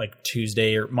like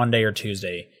Monday or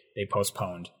Tuesday, they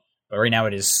postponed. But right now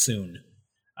it is soon.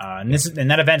 And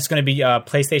that event is going to be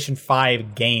PlayStation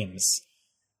 5 games.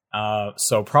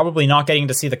 So probably not getting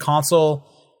to see the console.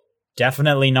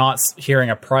 Definitely not hearing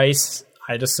a price,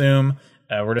 I'd assume.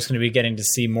 We're just going to be getting to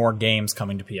see more games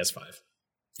coming to PS5.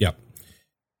 Yep.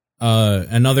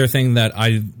 Another thing that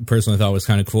I personally thought was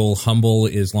kind of cool, Humble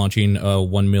is launching a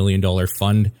 $1 million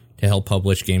fund to help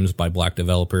publish games by Black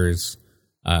developers,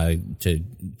 to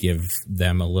give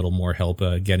them a little more help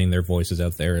getting their voices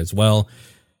out there as well.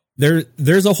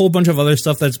 There's a whole bunch of other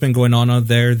stuff that's been going on out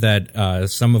there that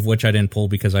some of which I didn't pull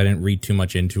because I didn't read too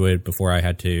much into it before I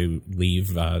had to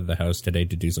leave the house today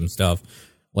to do some stuff.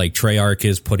 Like Treyarch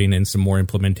is putting in some more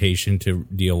implementation to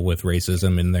deal with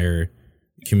racism in their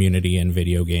community and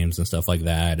video games and stuff like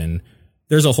that. And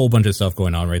there's a whole bunch of stuff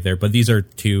going on right there. But these are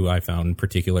 2 I found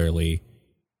particularly.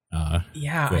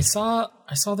 Yeah, good. I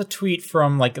saw the tweet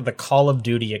from like the Call of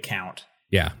Duty account.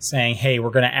 Yeah, saying, "Hey,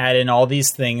 we're going to add in all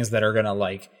these things that are going to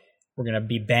we're going to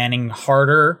be banning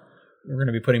harder. We're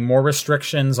going to be putting more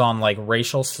restrictions on like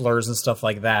racial slurs and stuff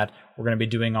like that. We're going to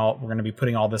be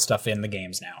putting all this stuff in the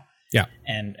games now." Yeah.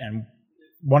 And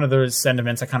one of those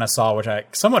sentiments I kind of saw, which I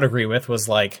somewhat agree with, was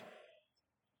like,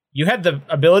 you had the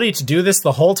ability to do this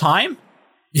the whole time?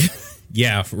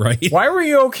 Yeah, right. Why were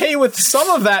you okay with some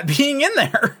of that being in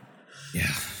there?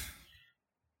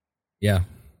 Yeah.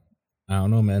 I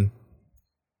don't know, man.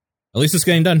 At least it's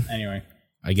getting done. Anyway.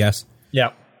 I guess.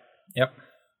 Yep.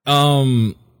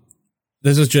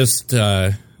 This is just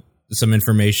some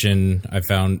information I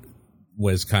found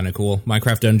was kind of cool.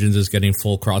 Minecraft Dungeons is getting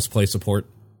full crossplay support,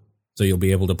 so you'll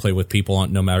be able to play with people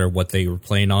on no matter what they were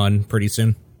playing on pretty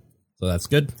soon. So that's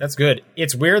good. That's good.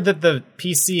 It's weird that the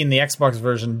PC and the Xbox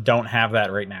version don't have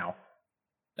that right now.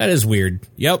 That is weird.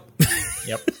 Yep.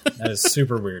 That is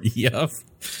super weird. Yep.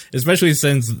 Especially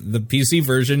since the PC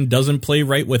version doesn't play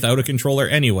right without a controller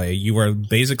anyway. You are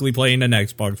basically playing an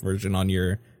Xbox version on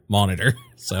your monitor.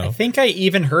 So I think I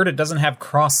even heard it doesn't have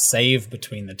cross-save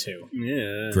between the two.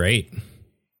 Yeah. Great.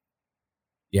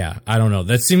 Yeah, I don't know.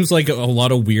 That seems like a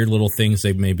lot of weird little things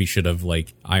they maybe should have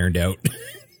like ironed out.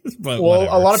 But well,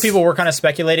 whatever. a lot of people were kind of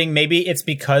speculating maybe it's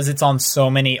because it's on so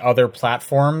many other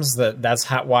platforms that's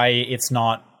why it's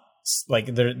not like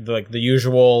the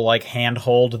usual like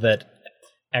handhold that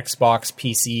Xbox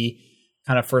PC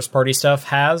kind of first party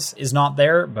stuff is not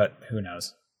there, but who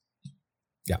knows.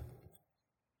 Yeah.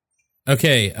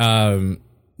 Okay,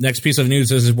 next piece of news.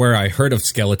 This is where I heard of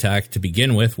Skeletak to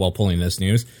begin with while pulling this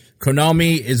news.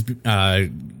 Konami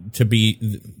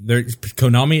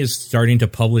is starting to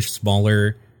publish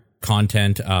smaller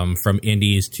content from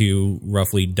indies to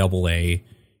roughly AA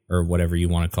or whatever you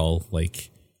want to call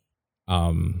like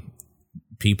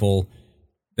people.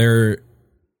 Their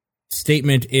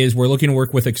statement is, we're looking to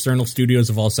work with external studios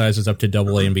of all sizes up to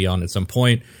AA and beyond at some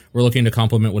point. We're looking to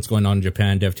complement what's going on in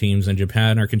Japan. Dev teams in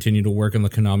Japan are continuing to work on the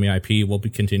Konami IP. We'll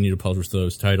continue to publish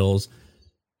those titles.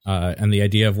 And the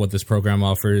idea of what this program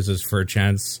offers is the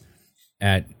chance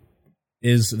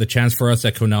for us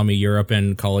at Konami Europe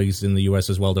and colleagues in the US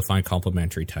as well to find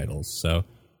complementary titles. So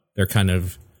they're kind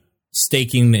of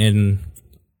staking in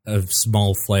a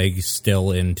small flag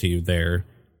still into their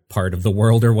part of the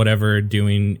world or whatever,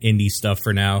 doing indie stuff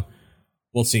for now.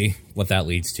 We'll see what that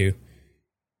leads to.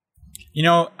 You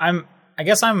know, I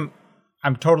guess I'm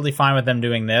totally fine with them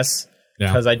doing this.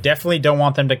 Because I definitely don't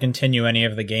want them to continue any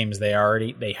of the games they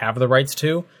have the rights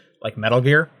to, like Metal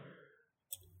Gear.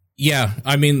 Yeah,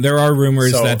 I mean, there are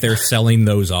rumors that they're selling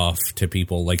those off to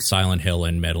people like Silent Hill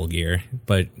and Metal Gear,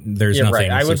 but there's nothing.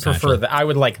 Right. I would prefer that. I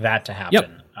would like that to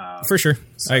happen. Yep, for sure.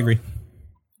 I agree.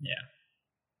 Yeah.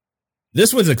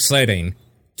 This was exciting.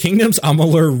 Kingdoms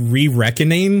Amalur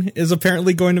Re-Reckoning is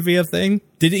apparently going to be a thing.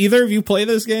 Did either of you play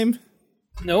this game?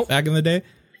 Nope. Back in the day?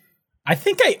 I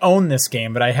think I own this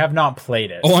game, but I have not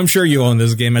played it. Oh, I'm sure you own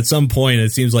this game. At some point,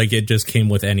 it seems like it just came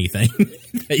with anything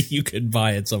that you could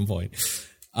buy at some point.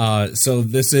 So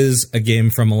this is a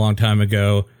game from a long time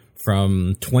ago,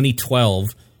 from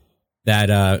 2012,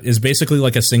 that is basically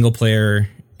like a single-player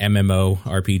MMO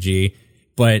RPG.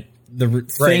 But the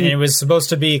thing... and it was supposed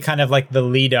to be kind of like the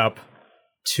lead-up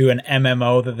to an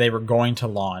MMO that they were going to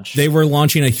launch. They were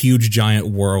launching a huge, giant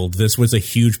world. This was a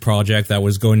huge project that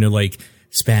was going to, like,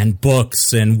 span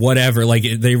books and whatever. Like,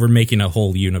 they were making a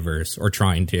whole universe, or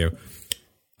trying to.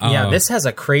 Yeah, this has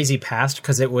a crazy past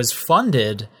because it was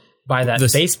funded by that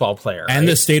baseball player. And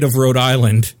the state of Rhode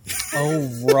Island.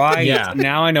 Oh, right. Yeah.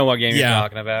 Now I know what game you're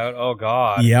talking about. Oh,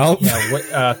 God. Yep.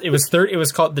 Yeah, it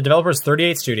was called, the developer's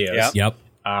 38 Studios. Yep.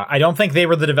 I don't think they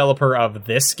were the developer of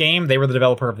this game. They were the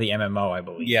developer of the MMO, I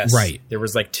believe. Yes. Right. There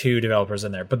was like 2 developers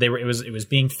in there, but it was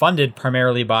being funded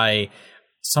primarily by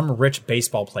some rich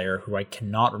baseball player who I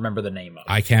cannot remember the name of.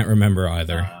 I can't remember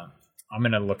either. I'm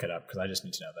going to look it up because I just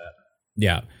need to know that.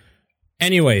 Yeah.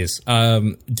 Anyways,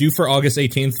 due for August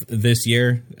 18th this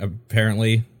year,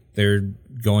 apparently they're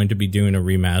going to be doing a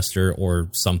remaster or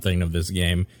something of this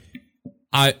game.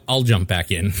 I'll jump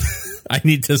back in. I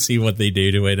need to see what they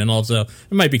do to it. And also,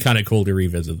 it might be kind of cool to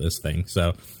revisit this thing.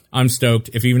 So I'm stoked.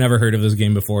 If you've never heard of this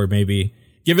game before, maybe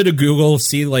give it a Google.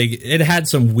 See, like, it had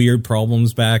some weird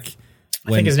problems back.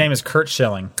 I think his name is Kurt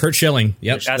Schilling. Kurt Schilling.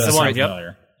 Yep. That's the one.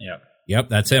 Yep,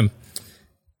 that's him.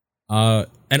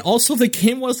 And also, the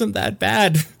game wasn't that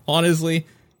bad, honestly.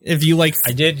 If you like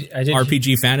I did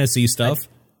RPG fantasy stuff.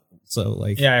 So,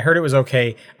 like... Yeah, I heard it was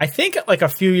okay. I think, like, a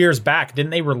few years back,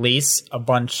 didn't they release a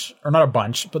bunch... Or not a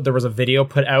bunch, but there was a video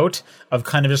put out of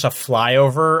kind of just a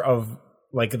flyover of,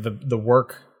 like, the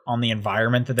work on the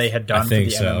environment that they had done for the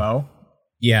MMO?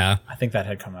 Yeah. I think that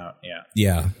had come out, yeah.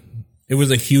 Yeah. It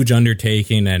was a huge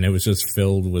undertaking, and it was just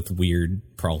filled with weird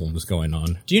problems going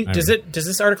on. Does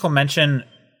this article mention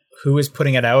who is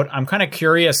putting it out? I'm kind of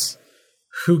curious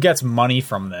who gets money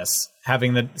from this,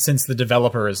 since the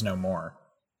developer is no more.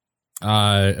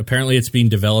 Apparently it's being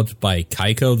developed by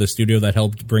Kaiko, the studio that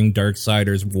helped bring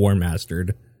Darksiders War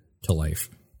Mastered to life.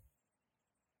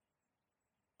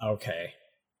 Okay.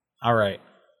 All right.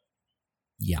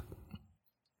 Yeah.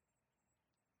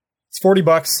 It's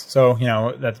 $40,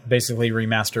 so, that's basically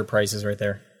remaster prices right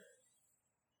there.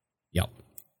 Yep.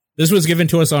 This was given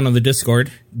to us on the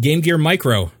Discord. Game Gear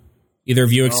Micro. Either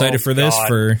of you excited for this? God.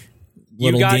 For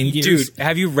little Game Gears? Dude,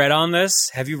 have you read on this?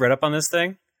 Have you read up on this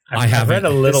thing? I've read a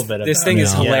little bit of this thing it.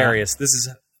 is No. hilarious. This is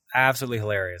absolutely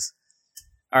hilarious.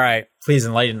 All right. Please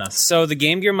enlighten us. So the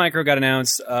Game Gear Micro got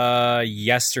announced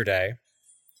yesterday.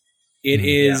 It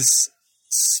is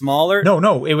smaller.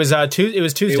 No, it was Tuesday. It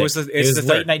was Tuesday. It was the late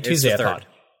third. night It's Tuesday, the I third. thought.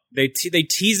 They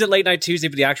teased it late night Tuesday,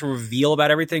 but the actual reveal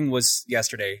about everything was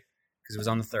yesterday because it was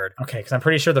on the 3rd. Okay, because I'm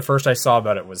pretty sure the first I saw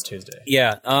about it was Tuesday.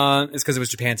 Yeah, it's because it was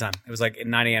Japan time. It was like at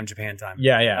 9 a.m. Japan time.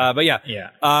 Yeah. But yeah,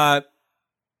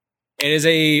 it is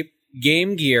a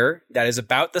Game Gear that is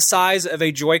about the size of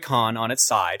a Joy-Con on its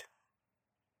side.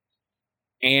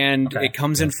 And Okay. it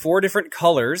comes in 4 different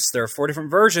colors. There are 4 different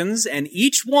versions, and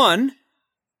each one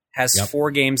has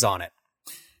 4 games on it.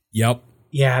 Yep.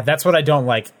 Yeah, that's what I don't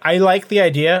like. I like the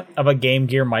idea of a Game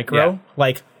Gear Micro. Yeah.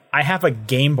 Like, I have a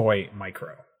Game Boy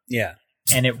Micro, Yeah.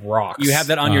 and it rocks. You have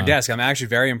that on your desk. I'm actually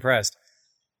very impressed.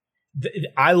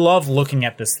 I love looking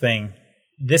at this thing.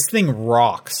 This thing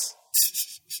rocks.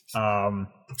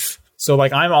 So,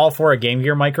 like, I'm all for a Game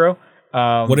Gear Micro.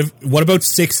 What about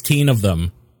 16 of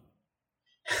them?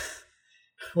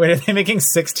 Wait, are they making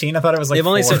 16? I thought it was like They've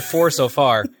only 4. said 4 so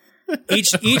far.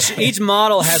 Each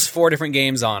model has 4 different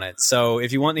games on it. So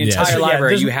if you want the Yeah. entire So, yeah,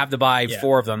 library, there's- you have to buy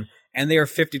 4 of them, and they are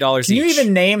 $50 Can each. you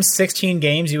even name 16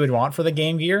 games you would want for the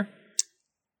Game Gear?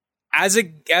 As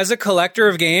a collector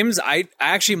of games, I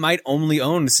actually might only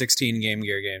own 16 Game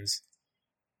Gear games.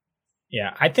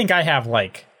 Yeah, I think I have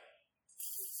like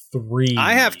 3.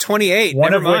 I have 28.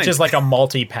 One Never of which mind. is like a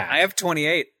multi-pack. I have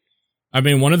 28. I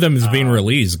mean, one of them is being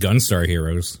released, Gunstar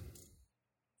Heroes.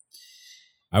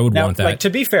 I would Now, want that. like, to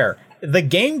be fair, the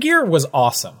Game Gear was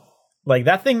awesome. Like,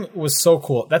 that thing was so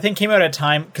cool. That thing came out at a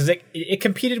time because it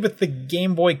competed with the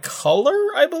Game Boy Color,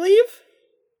 I believe.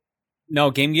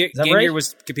 No, Game Gear that right?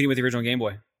 was competing with the original Game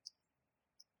Boy.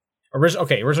 Original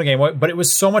Game Boy, but it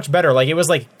was so much better. Like, it was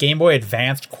like Game Boy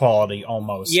Advanced quality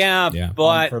almost. Yeah, Yeah.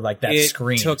 but For, like, that it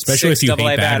screen. took Especially 6 if you AA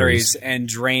hate batteries batteries. and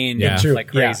drained Yeah. True. like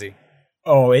crazy.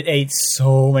 Oh, it ate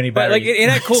so many But batteries. like it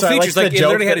had cool So I features. the Like it joke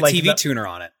literally had a that, like, TV the- tuner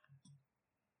on it.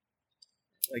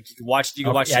 Like you could watch yeah,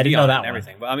 I TV didn't know on it that and one.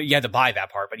 everything. But I mean, you had to buy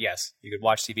that part. But yes, you could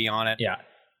watch TV on it. Yeah.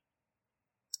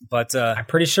 But I'm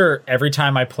pretty sure every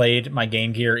time I played my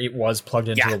Game Gear, it was plugged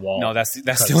into yeah, the wall. no, that's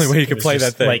the only way you could play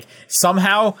that thing. Like,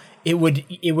 somehow it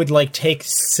would like take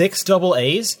 6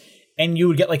 AA's and you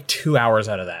would get like 2 hours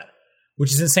out of that,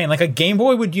 which is insane. Like, a Game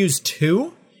Boy would use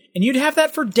 2 and you'd have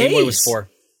that for days. Game Boy was 4.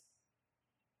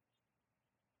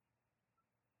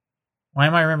 Why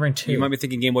am I remembering 2? You might be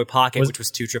thinking Game Boy Pocket, which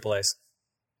was 2 AA's,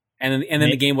 and then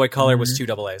the Game Boy Color was 2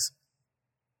 AA's.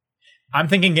 I'm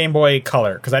thinking Game Boy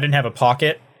Color because I didn't have a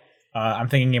Pocket. I'm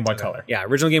thinking Game Boy Color. Yeah,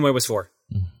 original Game Boy was 4.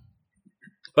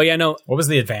 But yeah, no, What was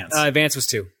the Advance? Advance was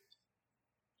 2.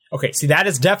 Okay, see, that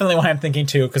is definitely why I'm thinking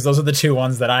 2 because those are the 2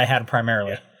 ones that I had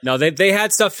primarily. No, they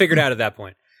had stuff figured out at that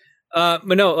point. But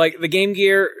no, like the Game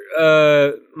Gear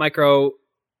Micro,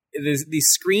 the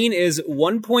screen is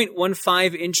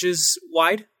 1.15 inches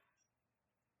wide.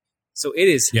 So it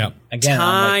is Yep. Again, I'm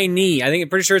like, tiny. I'm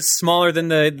pretty sure it's smaller than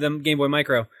the Game Boy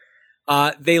Micro.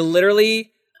 They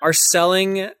literally are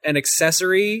selling an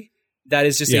accessory that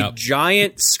is just a Yep.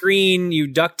 giant screen. You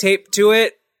duct tape to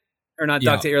it. Or not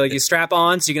duct Yeah. tape, or like you strap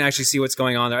on so you can actually see what's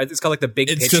going on there. It's called like the big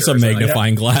It's picture just a or something like that.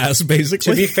 magnifying glass,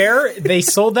 basically. to be fair, they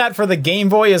sold that for the Game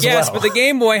Boy as Yes, well. but the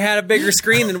Game Boy had a bigger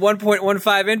screen than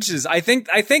 1.15 inches. I think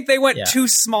they went Yeah. too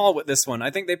small with this one. I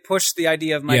think they pushed the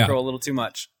idea of micro Yeah. a little too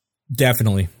much.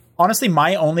 Definitely. Honestly,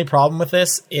 my only problem with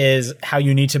this is how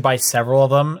you need to buy several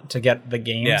of them to get the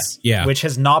games. Yeah. Which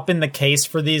has not been the case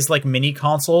for these like mini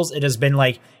consoles. It has been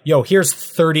like, yo, here's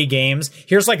 30 games.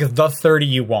 Here's like the 30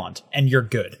 you want, and you're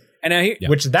good. And now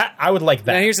Which that I would like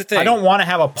that. Now, here's the thing. I don't want to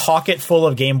have a pocket full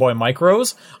of Game Boy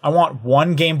Micros. I want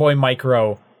one Game Boy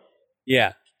Micro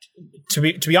yeah, to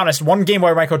be honest, one Game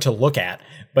Boy Micro to look at.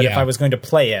 But if Yeah. I was going to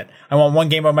play it, I want one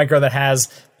Game Boy Micro that has,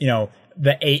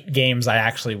 the 8 games I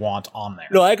actually want on there.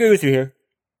 no, I agree with you here.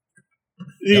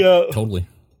 Totally.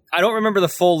 I don't remember the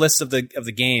full list of the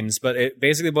games, but it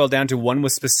basically boiled down to one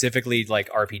was specifically like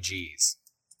RPGs.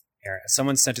 Here,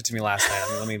 someone sent it to me last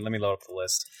night. Let me load up the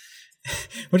list.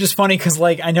 Which is funny because,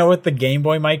 like, I know with the Game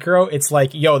Boy Micro, it's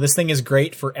like, yo, this thing is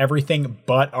great for everything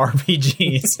but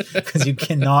RPGs because you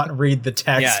cannot read the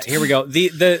text. Yeah, here we go.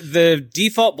 The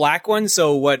default black one.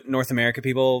 So what North America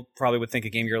people probably would think a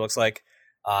Game Gear looks like: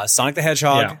 Sonic the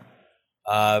Hedgehog,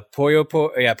 Puyo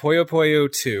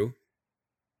Puyo 2,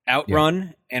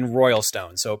 Outrun, and Royal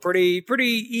Stone. So pretty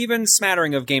even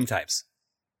smattering of game types.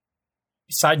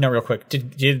 Side note, real quick: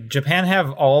 did Japan have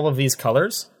all of these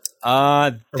colors?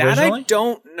 That Originally? I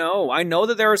don't know. I know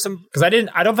that there are some. Because I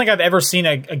don't think I've ever seen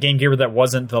a Game Gear that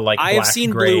wasn't the like. I have seen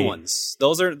gray. blue ones.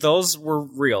 Those were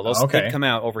real. Those did come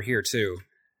out over here too.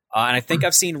 And I think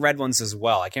I've seen red ones as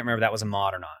well. I can't remember if that was a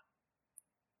mod or not.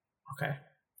 Okay.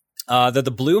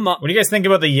 The blue mod. What do you guys think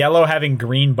about the yellow having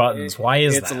green buttons? Why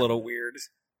is it's that? a little weird?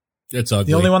 It's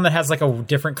ugly. The only one that has like a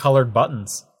different colored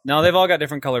buttons. No, they've all got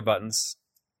different colored buttons.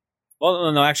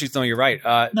 Well, no, actually, no, you're right.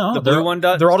 No, the blue one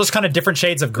does. They're all just kind of different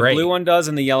shades of gray. The blue one does,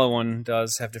 and the yellow one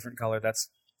does have different color. That's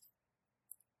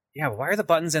but why are the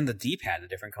buttons and the D-pad the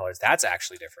different colors? That's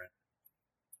actually different.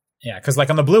 Yeah, because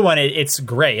like on the blue one, it's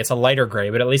gray. It's a lighter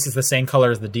gray, but at least it's the same color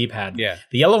as the D-pad. Yeah.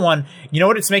 The yellow one, you know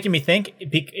what it's making me think?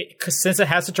 Since it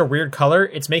has such a weird color,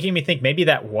 it's making me think maybe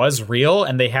that was real,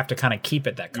 and they have to kind of keep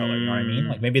it that color. You know what I mean?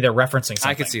 Like maybe they're referencing something.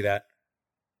 I could see that.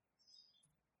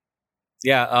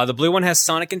 Yeah, the blue one has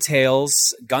Sonic and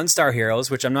Tails, Gunstar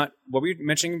Heroes, which I'm not. What were you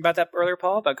mentioning about that earlier,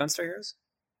 Paul? About Gunstar Heroes?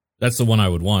 That's the one I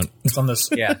would want. It's on this.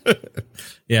 Yeah,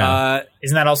 yeah.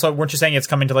 Isn't that also? Weren't you saying it's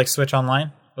coming to like Switch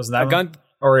Online? Wasn't that one?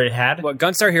 Or it had? Well,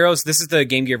 Gunstar Heroes. This is the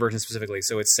Game Gear version specifically,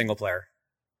 so it's single player.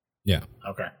 Yeah.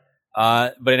 Okay.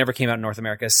 But it never came out in North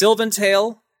America. Sylvan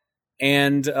Tale,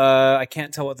 and I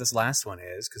can't tell what this last one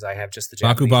is because I have just the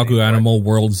Baku Japanese Baku name. Animal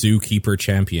World Zookeeper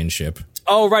Championship.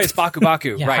 Oh, right, it's Baku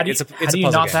Baku. Yeah, right, it's it's a how do you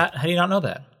puzzle not game. that? How do you not know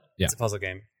that? Yeah. It's a puzzle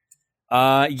game.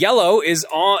 Yellow is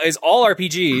all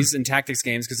RPGs and tactics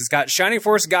games because it's got Shining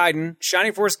Force Gaiden,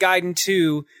 Shining Force Gaiden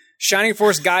 2, Shining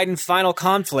Force Gaiden Final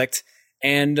Conflict,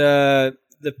 and the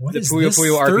Puyo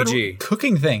Puyo RPG.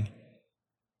 Cooking thing.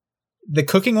 The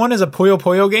cooking one is a Puyo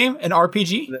Puyo game, an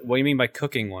RPG? What do you mean by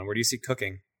cooking one? Where do you see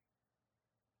cooking?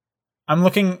 I'm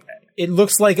looking. It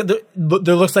looks like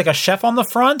there looks like a chef on the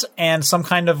front and some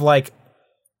kind of like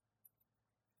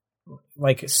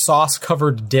sauce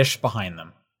covered dish behind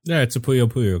them. Yeah, it's a Puyo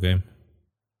Puyo game.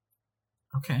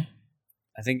 Okay.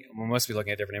 I think we must be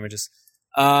looking at different images.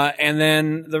 And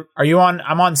then Are you on?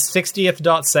 I'm on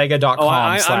 60th.sega.com. Oh,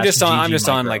 I'm just on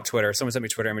Micro. like Twitter. Someone sent me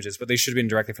Twitter images, but they should have been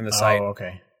directly from the site. Oh,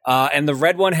 okay. And the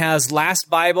red one has Last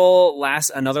Bible,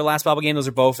 another Last Bible game. Those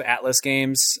are both Atlas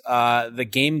games. The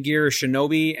Game Gear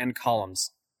Shinobi and Columns.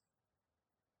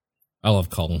 I love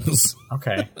Columns.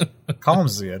 Okay.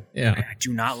 Columns is good. Yeah. I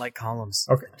do not like Columns.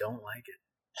 Okay. I don't like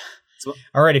it.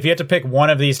 All right. If you had to pick one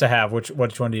of these to have, which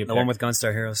one do you pick? The one with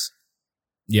Gunstar Heroes.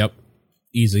 Yep.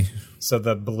 Easy. So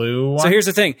the blue one. So here's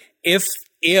the thing: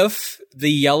 if the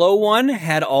yellow one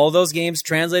had all those games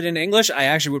translated in English, I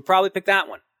actually would probably pick that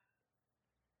one.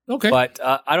 Okay. But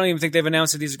I don't even think they've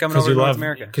announced that these are coming over to North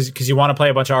America. Because you want to play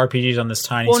a bunch of RPGs on this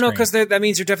tiny Well, screen. no, because that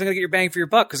means you're definitely going to get your bang for your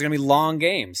buck because they're going to be long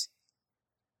games.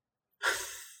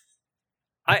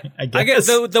 I guess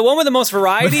the one with the most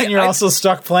variety. But then you're also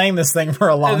stuck playing this thing for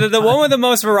a long time. The one with the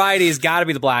most variety has got to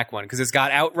be the black one because it's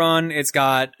got Outrun, it's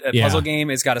got a puzzle game,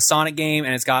 it's got a Sonic game,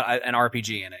 and it's got an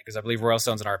RPG in it because I believe Royal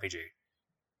Stone's an RPG.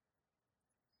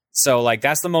 So like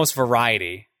that's the most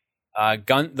variety.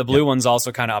 The blue one's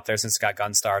also kind of up there since it's got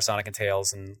Gunstar, Sonic and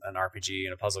Tails, and an RPG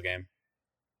and a puzzle game.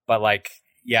 But like,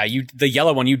 yeah, the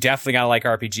yellow one you definitely gotta like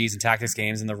RPGs and tactics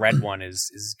games, and the red one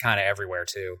is kind of everywhere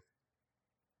too.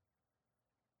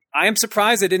 I am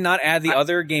surprised they did not add the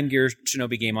other Game Gear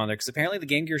Shinobi game on there because apparently the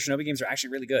Game Gear Shinobi games are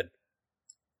actually really good.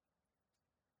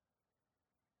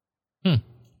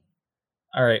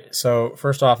 All right. So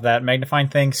first off, that magnifying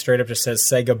thing straight up just says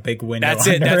Sega Big Window. That's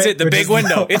it. That's it. The big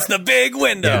window. It's the big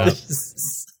window. Yeah.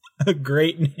 A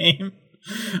great name.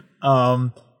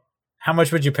 How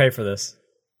much would you pay for this?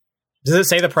 Does it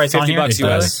say the price on here? $50 It US.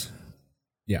 does.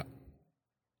 Yeah.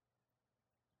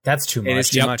 That's too much. It is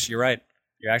too Yep. much. You're right.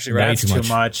 You're actually right. That's Way too too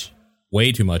much.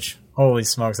 Way too much. Holy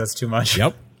smokes, that's too much.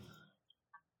 Yep.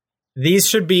 These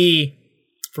should be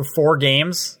for 4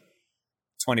 games.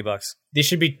 $20. These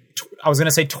should be. I was going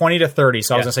to say 20 to 30,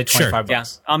 so I was Yeah. going to say Sure. $25. Yeah,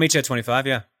 I'll meet you at 25.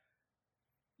 Yeah.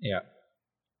 Yeah.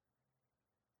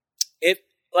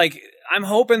 I'm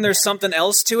hoping there's something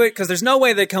else to it because there's no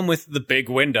way they come with the big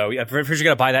window. I'm pretty sure you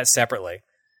got to buy that separately.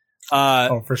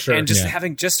 Oh, for sure. And just Yeah.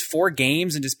 having just 4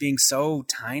 games and just being so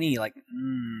tiny, like.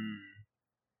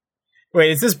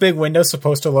 Wait, is this big window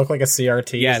supposed to look like a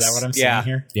CRT? Yes, Is that what I'm yeah.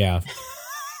 seeing here? Yeah.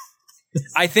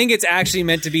 I think it's actually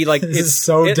meant to be like This is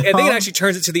so I think dumb. it actually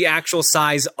turns it to the actual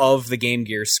size of the Game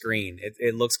Gear screen.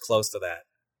 It looks close to that.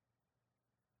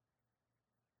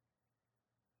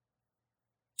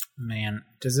 Man,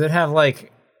 does it have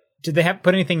like? Did they have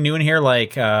put anything new in here?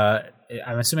 Like, I'm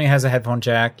assuming it has a headphone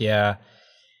jack. Yeah.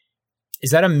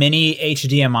 Is that a mini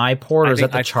HDMI port, or is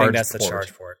that the charge think that's port? the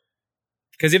charge port.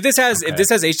 Because if this has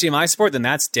HDMI support, then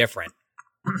that's different.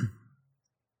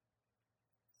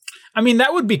 I mean,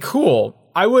 that would be cool.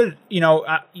 I would,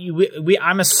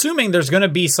 I'm assuming there's going to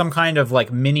be some kind of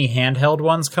like mini handheld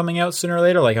ones coming out sooner or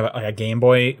later, like a Game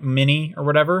Boy Mini or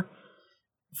whatever.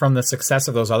 From the success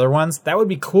of those other ones, that would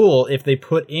be cool if they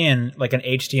put in like an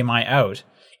HDMI out,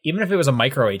 even if it was a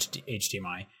micro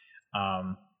HDMI,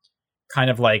 kind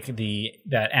of like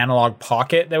that Analog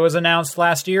Pocket that was announced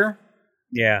last year.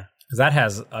 Yeah, because that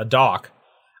has a dock.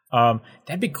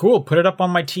 That'd be cool. Put it up on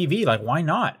my TV. Like, why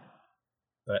not?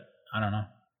 But I don't know.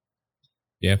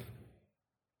 Yeah.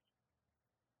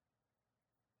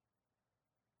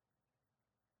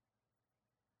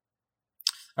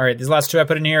 All right, these last two I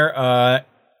put in here.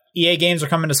 EA games are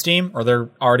coming to Steam, or they're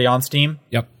already on Steam.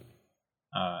 Yep.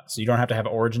 So you don't have to have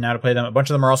Origin now to play them. A bunch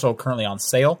of them are also currently on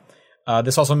sale.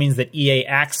 This also means that EA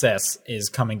Access is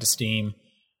coming to Steam,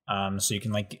 so you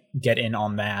can like get in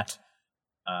on that,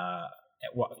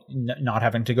 not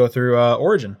having to go through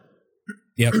Origin.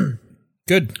 Yep.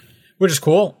 Good. Which is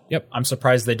cool. Yep. I'm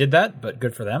surprised they did that, but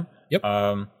good for them. Yep.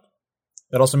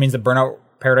 That also means that Burnout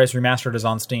Paradise Remastered is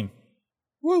on Steam.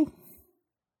 Woo.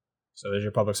 So there's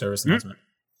your public service announcement.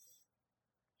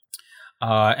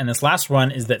 And this last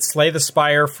one is that Slay the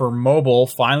Spire for mobile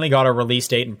finally got a release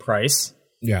date and price.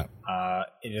 Yeah.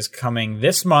 It is coming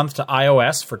this month to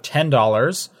iOS for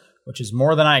 $10, which is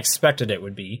more than I expected it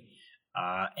would be,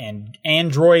 and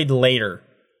Android later.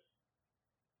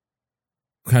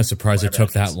 I'm kind of surprised it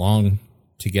took that long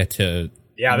to get to.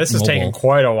 Yeah, this mobile. is taking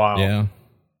quite a while. Yeah.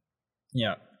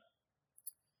 Yeah. Are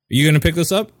you going to pick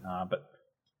this up? But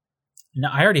no,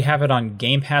 I already have it on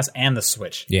Game Pass and the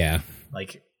Switch. Yeah.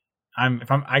 Like,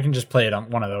 I can just play it on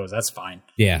one of those. That's fine.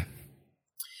 Yeah.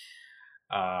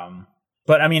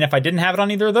 But I mean, if I didn't have it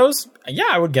on either of those, yeah,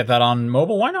 I would get that on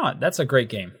mobile. Why not? That's a great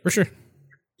game. For sure.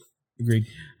 Agreed.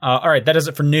 All right, that is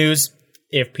it for news.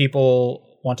 If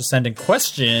people want to send in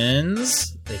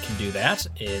questions, they can do that.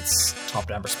 It's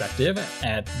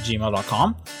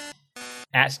topdownperspective@gmail.com,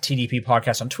 at TDP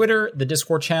Podcast on Twitter, the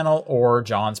Discord channel, or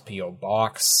John's P.O.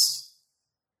 Box.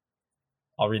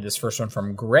 I'll read this first one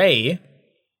from Gray,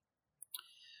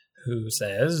 who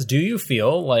says, do you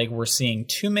feel like we're seeing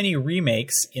too many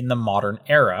remakes in the modern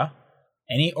era?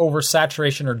 Any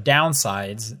oversaturation or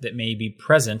downsides that may be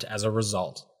present as a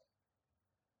result?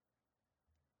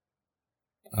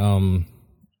 I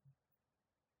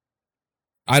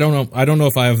don't know. I don't know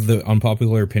if I have the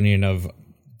unpopular opinion of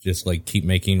just like keep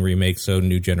making remakes so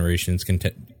new generations can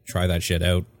try that shit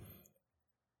out.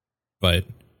 But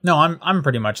no, I'm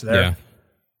pretty much there.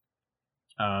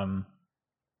 Yeah.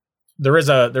 There is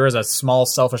a small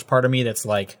selfish part of me that's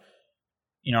like,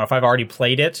 if I've already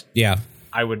played it, yeah,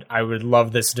 I would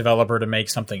love this developer to make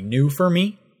something new for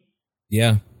me.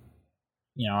 Yeah.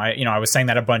 I was saying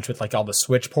that a bunch with like all the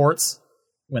Switch ports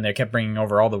when they kept bringing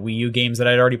over all the Wii U games that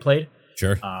I'd already played.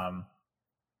 Sure.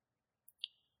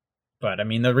 But I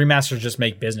mean, the remasters just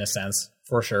make business sense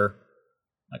for sure.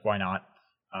 Like, why not?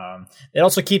 It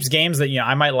also keeps games that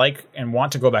I might like and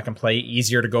want to go back and play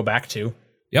easier to go back to.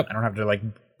 Yep. I don't have to like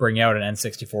bring out an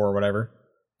N64 or whatever.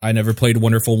 I never played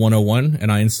Wonderful 101,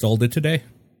 and I installed it today.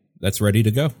 That's ready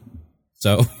to go.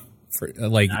 So,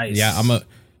 nice. Yeah,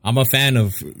 I'm a fan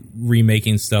of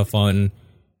remaking stuff on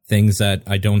things that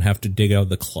I don't have to dig out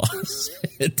the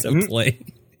closet to play.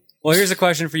 Well, here's a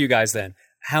question for you guys then.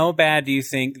 How bad do you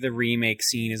think the remake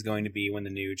scene is going to be when the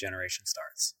new generation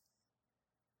starts?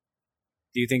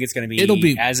 Do you think it's going to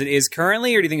be as it is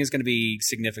currently, or do you think it's going to be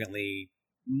significantly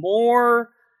more?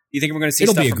 Do you think we're going to see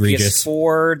stuff from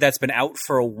PS4 that's been out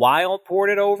for a while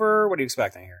ported over? What are you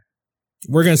expecting here?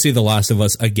 We're going to see The Last of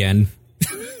Us again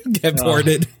get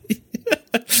ported.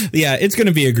 Yeah, it's going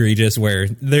to be egregious where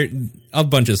a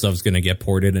bunch of stuff's going to get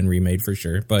ported and remade for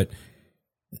sure, but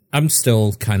I'm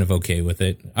still kind of okay with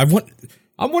it. I'm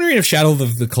wondering if Shadow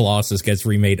of the Colossus gets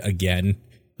remade again.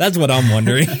 That's what I'm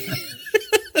wondering.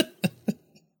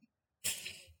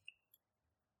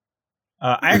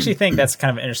 I actually think that's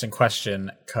kind of an interesting question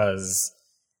because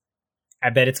I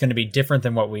bet it's going to be different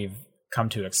than what we've come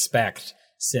to expect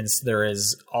since there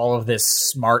is all of this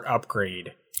smart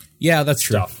upgrade. Yeah, that's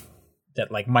true. Stuff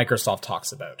that like Microsoft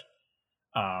talks about.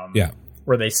 Yeah.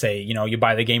 Where they say, you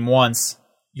buy the game once,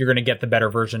 you're going to get the better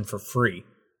version for free.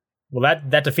 Well,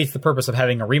 that defeats the purpose of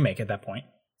having a remake at that point.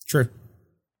 True.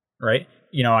 Right?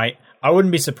 I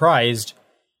wouldn't be surprised,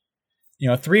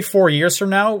 3-4 years from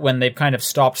now, when they've kind of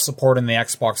stopped supporting the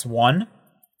Xbox One,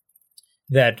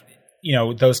 that,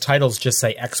 those titles just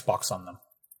say Xbox on them.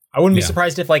 I wouldn't be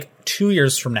surprised if, 2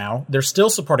 years from now, they're still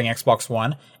supporting Xbox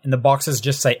One, and the boxes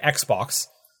just say Xbox,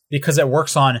 because it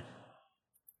works on,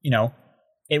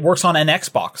 it works on an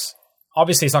Xbox.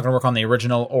 Obviously, it's not going to work on the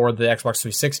original or the Xbox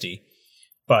 360,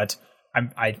 but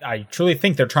I truly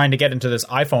think they're trying to get into this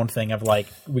iPhone thing of,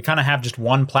 we kind of have just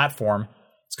one platform.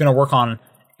 It's going to work on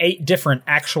 8 different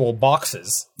actual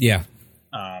boxes. Yeah.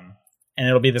 And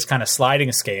it'll be this kind of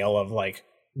sliding scale of,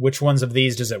 which ones of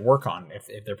these does it work on if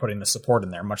they're putting the support in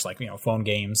there, much like, phone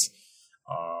games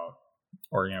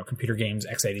or, computer games,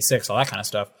 x86, all that kind of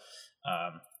stuff.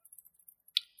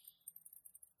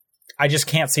 I just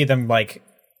can't see them,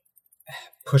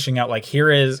 pushing out, here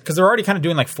is... Because they're already kind of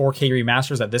doing, 4K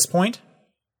remasters at this point.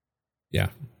 Yeah.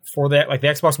 For the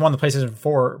Xbox One, the PlayStation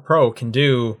 4 Pro can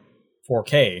do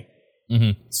 4K.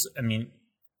 Mm-hmm. So, I mean,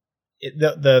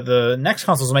 the next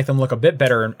consoles will make them look a bit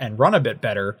better and run a bit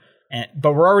better.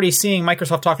 But we're already seeing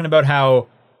Microsoft talking about how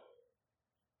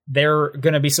they're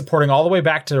going to be supporting all the way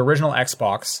back to the original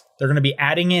Xbox. They're going to be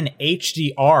adding in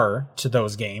HDR to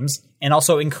those games and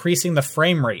also increasing the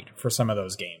frame rate for some of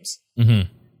those games. Mm-hmm.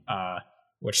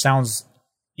 Which sounds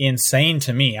insane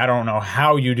to me. I don't know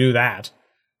how you do that.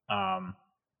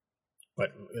 But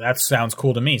that sounds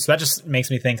cool to me. So that just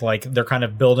makes me think they're kind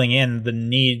of building in the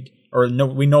need, or no,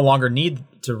 we no longer need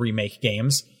to remake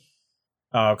games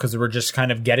because we're just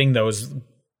kind of getting those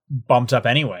bumped up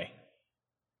anyway.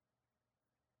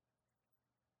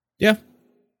 Yeah.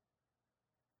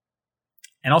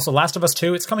 And also Last of Us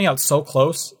 2, it's coming out so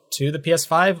close to the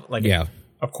PS5. Yeah.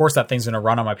 Of course that thing's going to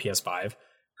run on my PS5.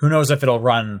 Who knows if it'll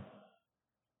run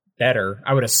better?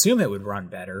 I would assume it would run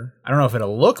better. I don't know if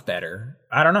it'll look better.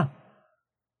 I don't know.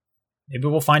 Maybe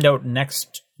we'll find out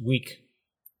next week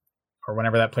or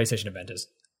whenever that PlayStation event is.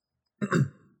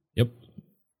 Yep.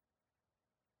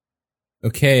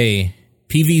 Okay.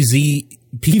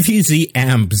 PVZ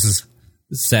Amps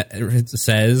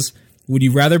says, would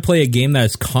you rather play a game that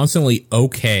is constantly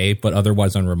okay but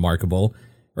otherwise unremarkable,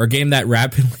 or a game that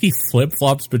rapidly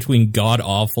flip-flops between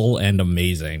god-awful and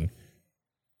amazing?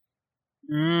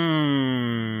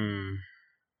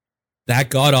 That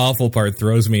god-awful part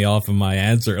throws me off of my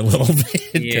answer a little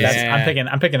bit. Yeah.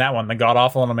 I'm picking that one, the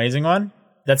god-awful and amazing one.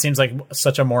 That seems like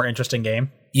such a more interesting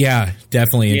game. Yeah,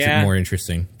 definitely more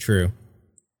interesting. True.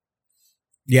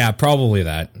 Yeah, probably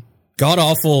that.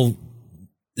 God-awful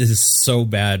is so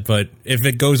bad, but if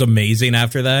it goes amazing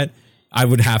after that, I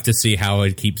would have to see how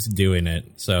it keeps doing it.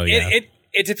 So yeah,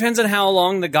 it depends on how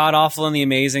long the god awful and the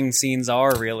amazing scenes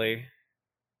are. Really,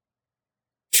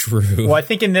 true. Well, I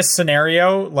think in this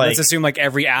scenario, let's assume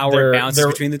every hour it bounces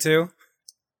between the two.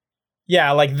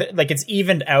 Yeah, it's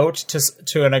evened out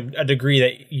to a degree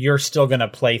that you're still gonna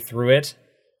play through it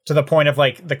to the point of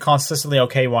the consistently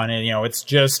okay one, and it's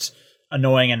just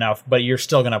annoying enough, but you're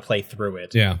still gonna play through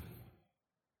it. Yeah.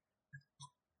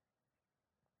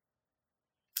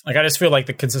 I just feel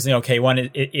the consistently okay one.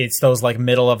 It's those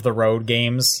middle of the road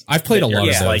games. I've played a lot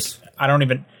of those. I don't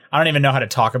even know how to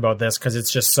talk about this because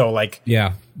it's just so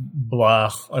blah,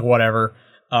 whatever.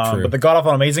 But the god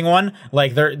awful amazing one,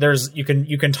 there's you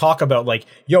can talk about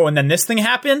yo, and then this thing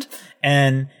happened,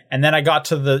 and then I got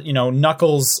to the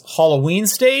Knuckles Halloween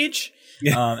stage,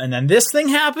 and then this thing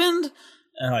happened,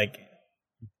 and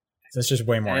it's just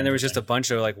way more. And there was just a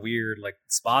bunch of weird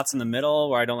spots in the middle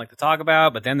where I don't like to talk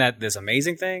about, but then this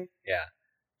amazing thing,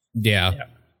 yeah.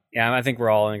 I think we're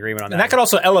all in agreement on that. And that could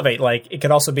also elevate. It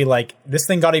could also be this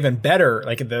thing got even better.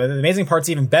 The amazing part's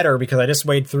even better because I just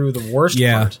weighed through the worst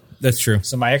part. That's true.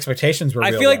 So my expectations were.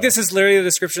 I feel this is literally the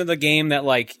description of the game that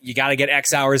you got to get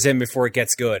X hours in before it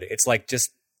gets good. It's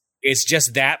it's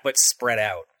just that, but spread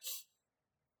out.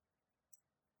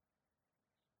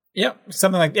 Yep,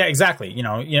 something exactly.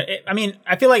 I mean,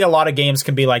 I feel a lot of games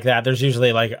can be like that. There's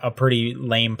usually a pretty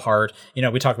lame part.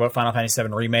 We talk about Final Fantasy VII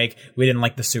Remake. We didn't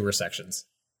like the sewer sections.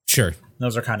 Sure.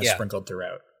 Those are kind of sprinkled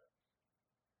throughout.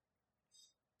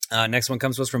 Next one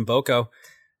comes to us from Boko.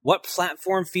 What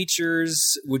platform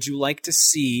features would you like to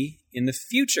see in the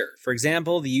future? For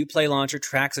example, the Uplay launcher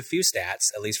tracks a few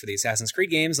stats, at least for the Assassin's Creed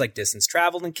games, like distance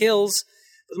traveled and kills.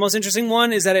 But the most interesting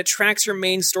one is that it tracks your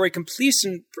main story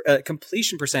completion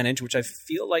percentage, which I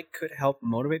feel could help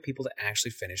motivate people to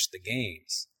actually finish the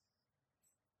games.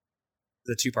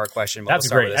 The two-part question. That's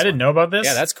great. I didn't know about this.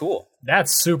 Yeah, that's cool.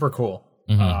 That's super cool.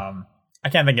 Mm-hmm. I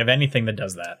can't think of anything that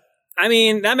does that. I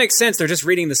mean, that makes sense. They're just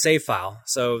reading the save file,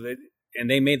 and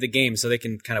they made the game so they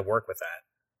can kind of work with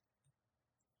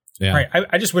that. Yeah. Right.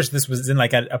 I just wish this was in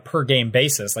like a per game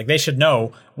basis. Like they should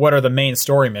know what are the main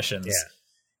story missions. Yeah.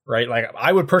 Right. Like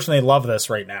I would personally love this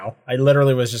right now. I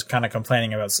literally was just kind of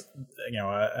complaining about,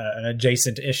 an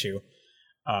adjacent issue.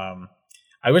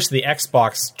 I wish the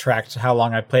Xbox tracked how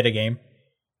long I played a game.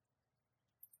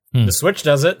 The Switch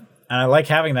does it, and I like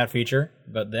having that feature,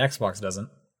 but the Xbox doesn't.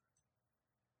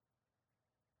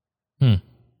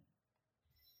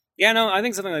 Yeah, no, I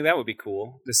think something like that would be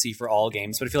cool to see for all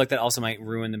games, but I feel like that also might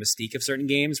ruin the mystique of certain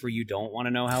games where you don't want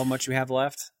to know how much you have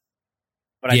left.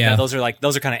 But I those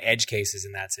are kind of edge cases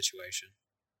in that situation.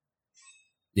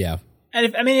 Yeah.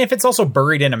 And if it's also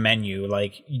buried in a menu,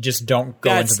 like you just don't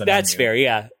go into the menu. That's fair,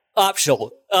 yeah.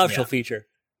 Optional feature.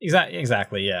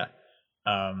 Exactly, yeah.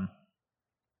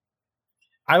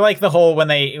 I like the whole when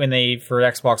they for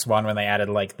Xbox One when they added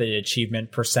like the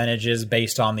achievement percentages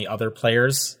based on the other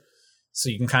players, so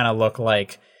you can kind of look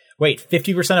like, wait,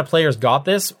 50% of players got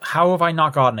this. How have I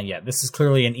not gotten it yet? This is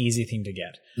clearly an easy thing to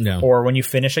get. No. Or when you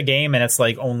finish a game and it's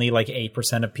like only like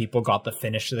 8% of people got the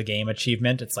finish of the game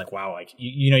achievement. It's like, wow, like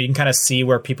you can kind of see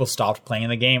where people stopped playing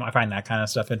the game. I find that kind of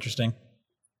stuff interesting.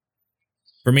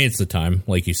 For me, it's the time,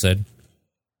 like you said.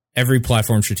 Every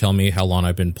platform should tell me how long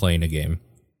I've been playing a game.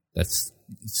 That's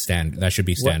standard. That should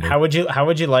be standard. How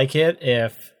would you like it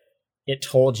if it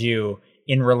told you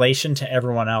in relation to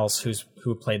everyone else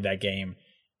who played that game,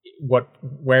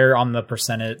 where on the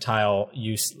percentile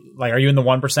you like? Are you in the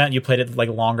 1%? You played it like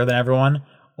longer than everyone,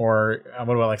 or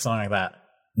what about like something like that?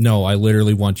 No, I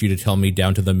literally want you to tell me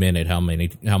down to the minute how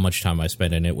much time I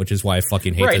spent in it, which is why I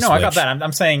fucking hate this. Right, no, I got that.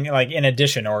 I'm saying like in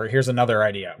addition, or here's another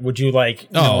idea. Would you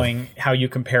like knowing how you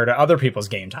compare to other people's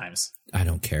game times? I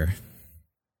don't care.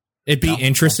 It'd be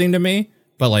interesting to me,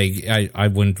 but like I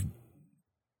wouldn't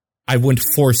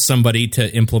force somebody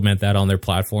to implement that on their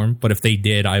platform. But if they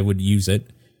did, I would use it.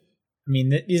 I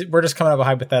mean, we're just coming up with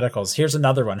hypotheticals. Here's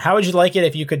another one. How would you like it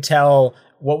if you could tell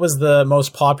what was the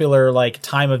most popular like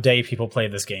time of day people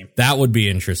played this game? That would be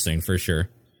interesting for sure.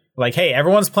 Like, hey,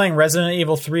 everyone's playing Resident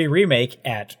Evil 3 Remake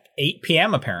at 8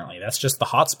 p.m. apparently. That's just the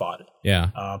hotspot. Yeah.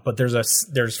 But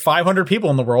there's 500 people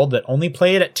in the world that only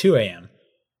play it at 2 a.m.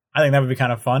 I think that would be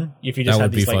kind of fun if you just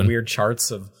had these like weird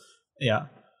charts of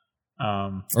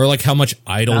or like how much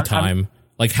idle time.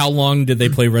 Like how long did they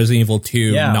play Resident Evil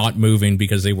 2 not moving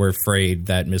because they were afraid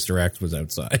that Mr. X was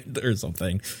outside or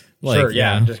something? Like, sure,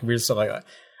 just weird stuff like that.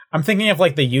 I'm thinking of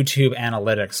like the YouTube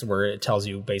analytics where it tells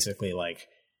you basically like,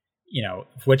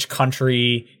 which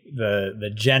country,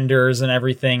 the genders and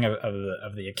everything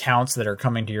of the accounts that are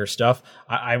coming to your stuff.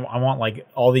 I want like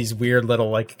all these weird little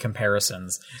like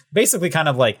comparisons. Basically, kind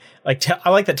of like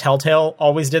I like that Telltale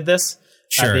always did this.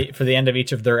 Sure. For the end of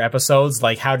each of their episodes,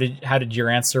 like how did your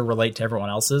answer relate to everyone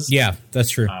else's? Yeah, that's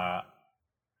true. I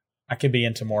could be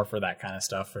into more for that kind of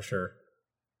stuff for sure.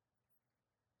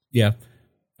 Yeah,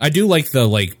 I do like the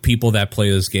like people that play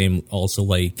this game also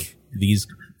like these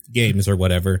games or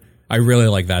whatever. I really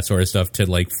like that sort of stuff to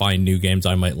like find new games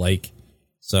I might like.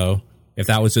 So if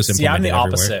that was just implemented I'm the everywhere.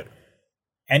 opposite.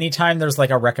 Anytime there's like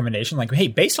a recommendation, like, hey,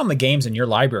 based on the games in your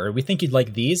library, we think you'd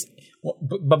like these.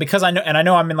 But because I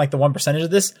know I'm in like the 1%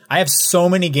 of this, I have so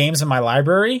many games in my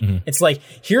library. Mm-hmm. It's like,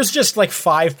 here's just like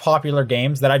 5 popular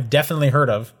games that I've definitely heard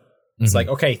of. It's like,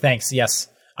 okay, thanks. Yes,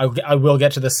 I will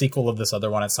get to the sequel of this other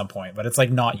one at some point, but it's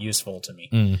like not useful to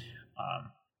me.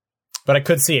 But I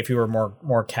could see if you were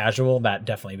more casual, that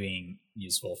definitely being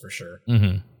useful for sure.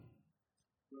 Mm-hmm.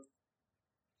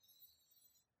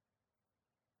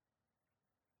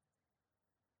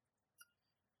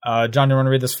 John, do you want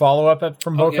to read this follow-up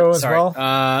from Boko as well?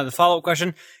 The follow-up question.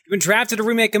 You've been drafted to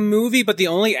remake a movie, but the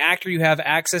only actor you have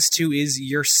access to is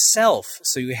yourself.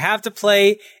 So you have to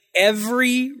play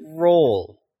every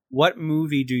role. What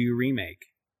movie do you remake?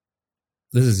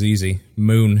 This is easy.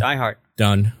 Moon. Die Hard.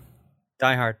 Done.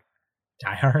 Die Hard.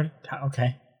 Die Hard?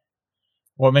 Okay.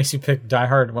 What makes you pick Die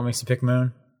Hard? What makes you pick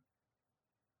Moon?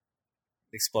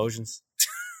 Explosions.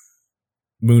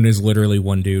 Moon is literally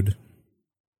one dude.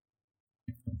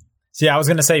 See, I was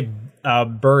going to say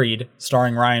Buried,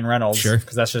 starring Ryan Reynolds. Sure.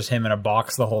 Because that's just him in a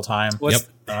box the whole time. Yep.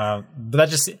 But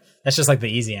that's just like the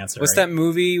easy answer. What's that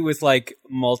movie with like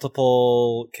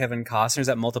multiple Kevin Costner? Is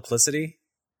that Multiplicity?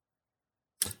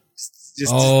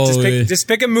 Just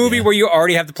pick a movie where you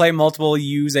already have to play multiple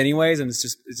U's anyways, and it's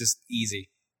just easy.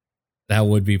 That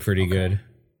would be pretty good.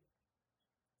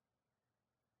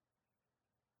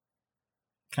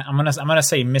 I'm gonna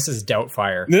say Mrs.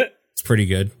 Doubtfire. It's pretty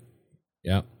good.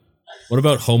 Yeah. What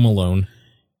about Home Alone?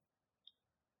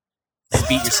 Just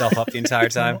beat yourself up the entire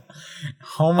time.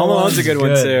 Home Alone's a good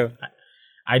one too.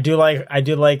 I do like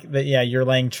that. Yeah, you're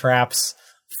laying traps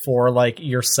for like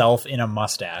yourself in a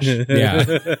mustache. Yeah.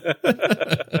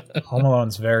 Home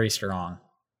Alone's very strong.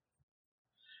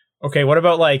 Okay, what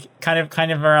about like kind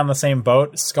of around the same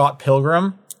boat? Scott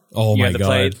Pilgrim. Oh You my have to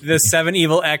play god. the 7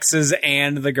 evil exes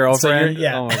and the girlfriend.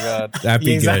 yeah. Oh my god. That'd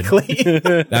be Exactly.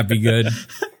 good. That'd be good.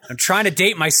 I'm trying to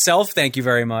date myself. Thank you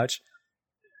very much.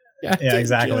 Yeah,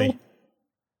 exactly.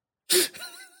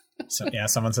 So, yeah,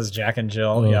 someone says Jack and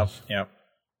Jill. Oh. Yep.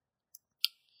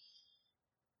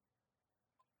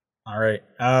 All right.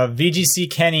 VGC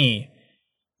Kenny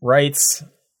writes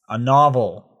a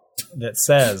novel that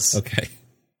says, Okay.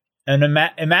 and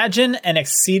imagine an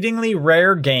exceedingly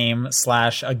rare game /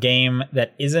 a game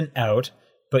that isn't out,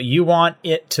 but you want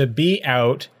it to be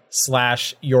out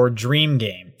 / your dream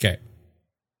game. Okay.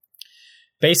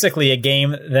 Basically, a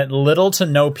game that little to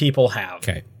no people have.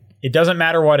 Okay. It doesn't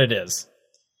matter what it is.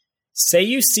 Say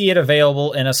you see it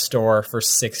available in a store for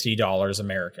 $60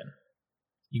 American.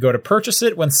 You go to purchase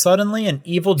it when suddenly an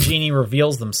evil genie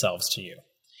reveals themselves to you.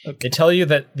 Okay. They tell you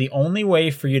that the only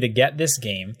way for you to get this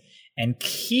game and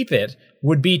keep it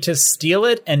would be to steal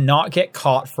it and not get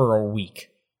caught for a week.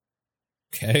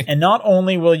 Okay. And not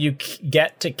only will you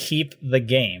get to keep the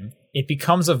game, it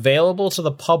becomes available to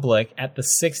the public at the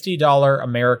 $60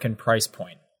 American price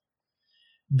point.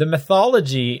 The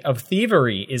mythology of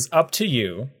thievery is up to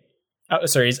you.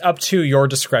 Is up to your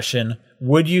discretion.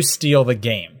 Would you steal the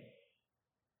game?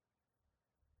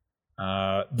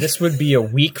 This would be a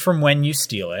week from when you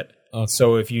steal it. Okay.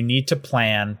 So if you need to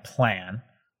plan.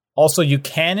 Also, you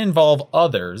can involve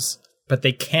others, but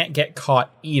they can't get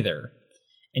caught either.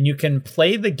 And you can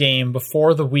play the game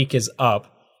before the week is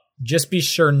up. Just be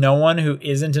sure no one who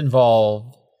isn't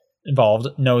involved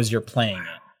knows you're playing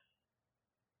it.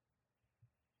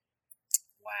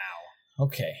 Wow.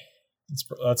 Okay.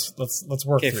 Let's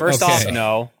work Okay, through first this. off,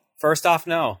 no. First off,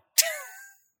 no.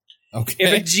 Okay.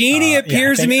 If a genie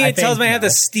appears to me and tells me I have no.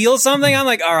 to steal something, I'm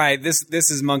like, all right, this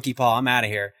is monkey paw. I'm out of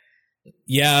here.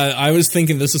 Yeah, I was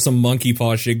thinking this is some monkey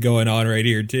paw shit going on right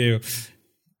here too.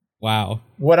 Wow.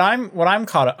 What I'm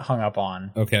hung up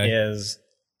on is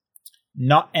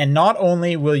not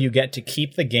only will you get to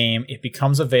keep the game, it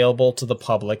becomes available to the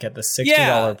public at the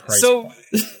 $60 price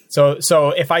point. So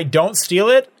if I don't steal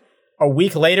it, a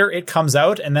week later it comes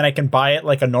out and then I can buy it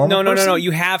like a normal person? No. You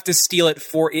have to steal it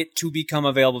for it to become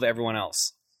available to everyone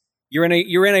else. You're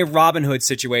in a Robin Hood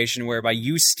situation where by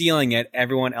you stealing it,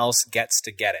 everyone else gets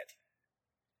to get it.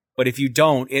 But if you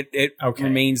don't, it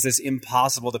remains this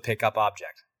impossible to pick up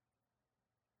object.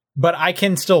 But I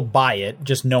can still buy it,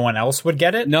 just no one else would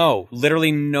get it? No,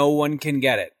 literally no one can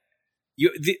get it.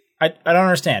 I don't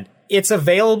understand. It's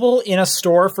available in a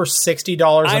store for $60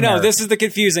 American. I know, this is the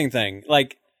confusing thing.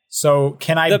 Like, so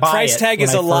can I buy it? The price tag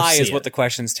is a lie, is it? what the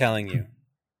question's telling you.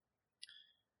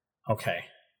 Okay.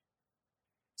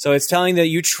 So it's telling that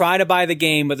you try to buy the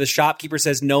game, but the shopkeeper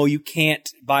says, no, you can't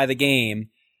buy the game.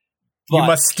 You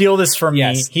must steal this from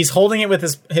me. He's holding it with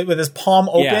his palm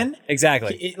open. Yeah,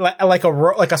 exactly. Like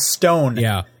a stone.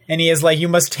 Yeah. And he is like, you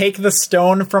must take the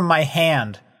stone from my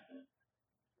hand.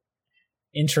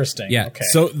 Interesting. Yeah. Okay.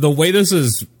 So the way this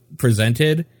is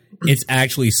presented, it's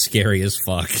actually scary as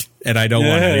fuck, and I don't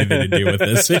want anything to do with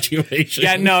this situation.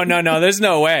 Yeah, no. There's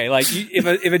no way. Like, if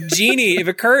a genie,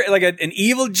 an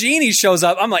evil genie shows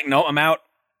up, I'm like, no, I'm out.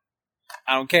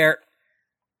 I don't care.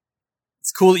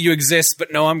 It's cool that you exist,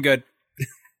 but no, I'm good.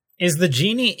 Is the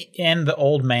genie and the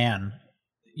old man,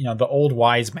 the old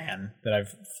wise man that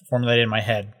I've formulated in my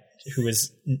head, who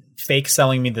is fake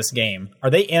selling me this game, are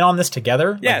they in on this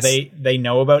together? Yes. Like they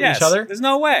know about each other? There's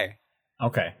no way.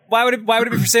 Okay. Why would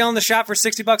it be for sale in the shop for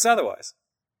 $60 otherwise?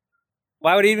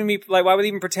 Why would it even be like? Why would it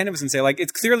even pretend it was in sale? Like,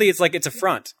 it's a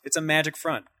front. It's a magic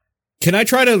front. Can I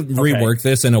try to rework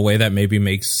this in a way that maybe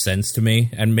makes sense to me,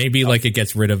 and maybe like it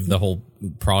gets rid of the whole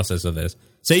process of this?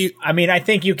 I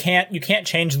think you can't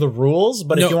change the rules,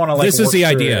 but if you want to, this is the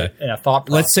idea. In a thought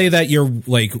process. Let's say that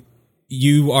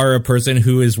you are a person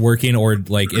who is working or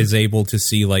like is able to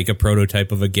see like a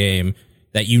prototype of a game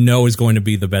that is going to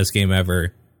be the best game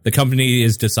ever. The company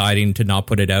is deciding to not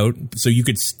put it out, so you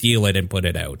could steal it and put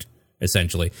it out,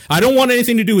 essentially. I don't want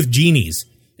anything to do with genies,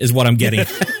 is what I'm getting.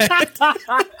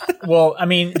 Well, I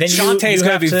mean, then Shantae's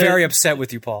going to be very upset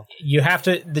with you, Paul. You have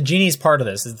to. The genie's part of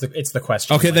this. It's the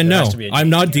question. Okay, then no. I'm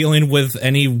not dealing with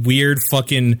any weird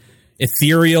fucking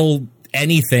ethereal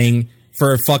anything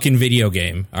for a fucking video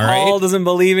game. All right. Paul doesn't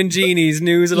believe in genies.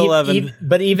 News at 11.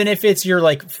 But even if it's your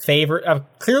favorite,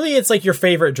 clearly it's your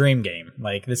favorite dream game.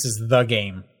 Like, this is the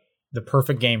game, the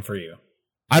perfect game for you.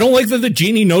 I don't like that the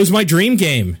genie knows my dream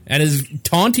game and is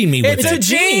taunting me with it. It's a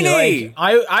genie.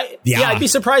 I'd be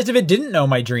surprised if it didn't know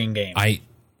my dream game.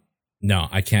 No,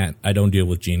 I can't. I don't deal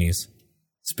with genies.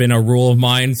 It's been a rule of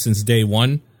mine since day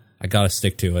one. I gotta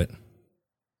stick to it.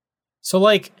 So,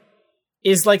 like,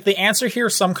 is, like, the answer here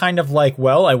some kind of, like,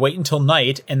 well, I wait until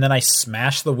night and then I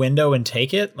smash the window and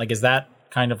take it? Like, is that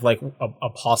kind of, like, a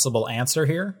possible answer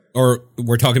here? Or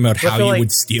we're talking about how you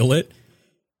would steal it?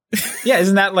 Yeah,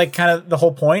 isn't that, like, kind of the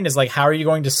whole point? Is, like, how are you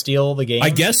going to steal the game? I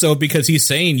guess so, because he's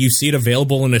saying you see it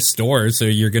available in a store, so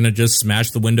you're gonna just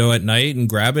smash the window at night and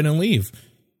grab it and leave.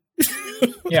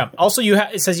 Yeah. Also,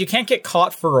 it says you can't get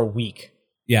caught for a week.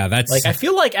 Yeah, that's... Like, I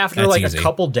feel like after, like, easy. a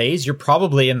couple days, you're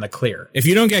probably in the clear. If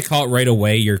you don't get caught right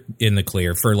away, you're in the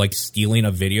clear. For, like, stealing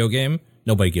a video game,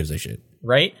 nobody gives a shit.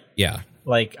 Right? Yeah.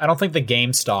 Like, I don't think the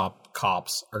GameStop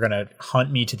cops are going to hunt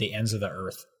me to the ends of the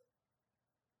earth.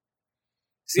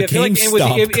 See, I feel like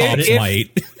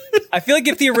might. I feel like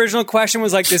if the original question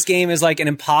was like, this game is like an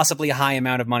impossibly high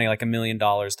amount of money, like $1 million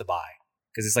to buy,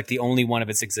 because it's like the only one of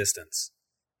its existence,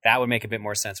 that would make a bit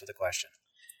more sense with the question.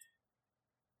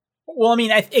 Well, I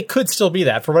mean, it could still be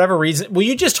that for whatever reason. Well,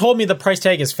 you just told me the price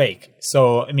tag is fake,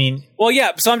 so I mean, well,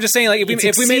 yeah. So I'm just saying, like,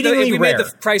 if we made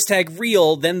the price tag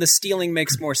real, then the stealing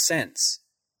makes more sense.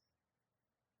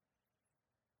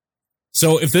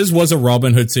 So, if this was a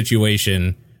Robin Hood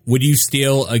situation, would you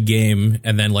steal a game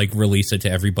and then, like, release it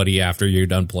to everybody after you're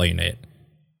done playing it?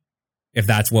 If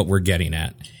that's what we're getting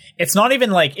at. It's not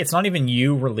even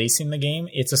you releasing the game.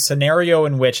 It's a scenario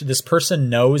in which this person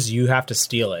knows you have to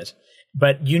steal it,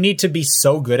 but you need to be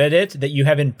so good at it that you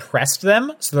have impressed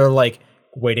them. So they're like,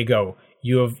 way to go.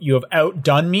 You have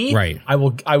outdone me. Right. I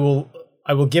will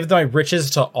give my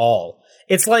riches to all.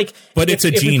 It's like, but it's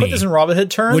a genie. If we put this in Robin Hood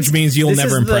terms, which means you'll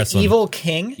never impress them. Evil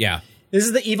king. Yeah. This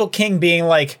is the evil king being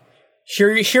like,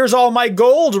 here's all my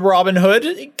gold, Robin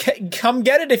Hood. Come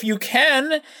get it if you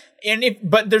can.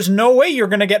 But there's no way you're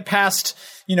going to get past,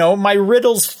 my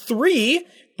riddles 3.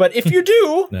 But if you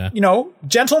do, nah.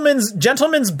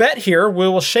 Gentleman's bet here. We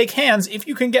will shake hands. If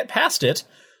you can get past it,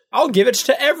 I'll give it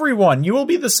to everyone. You will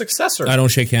be the successor. I don't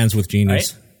shake hands with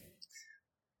genies. Right?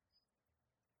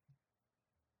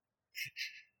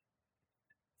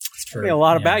 It's true. A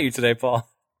lot about you today, Paul.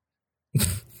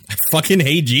 I fucking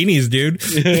hate genies, dude.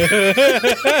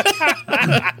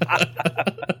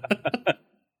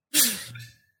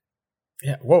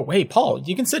 Yeah. Whoa. Hey, Paul,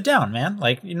 you can sit down, man.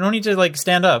 Like, you don't need to, like,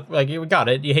 stand up. Like, you got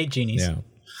it. You hate genies. Yeah.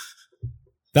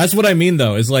 That's what I mean,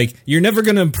 though. Is like, you're never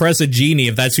going to impress a genie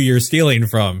if that's who you're stealing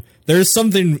from. There's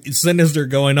something sinister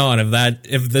going on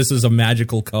if this is a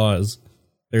magical cause.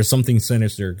 There's something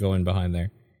sinister going behind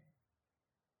there.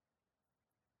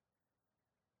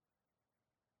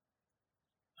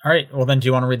 All right. Well, then, do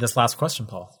you want to read this last question,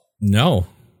 Paul? No.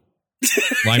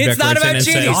 It's not about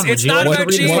genies. It's not about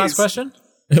genies. This last question?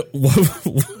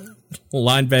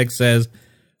 Lineback says,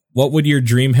 what would your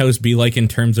dream house be like in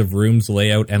terms of rooms,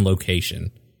 layout, and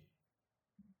location?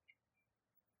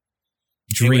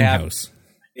 Dream house.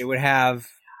 It would have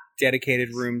dedicated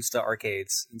rooms to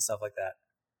arcades and stuff like that.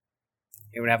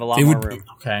 It would have a lot more room.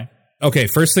 Okay,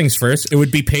 first things first, it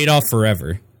would be paid off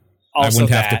forever. Also I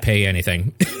wouldn't have to pay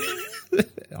anything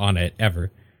on it,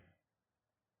 ever.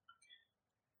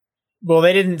 Well,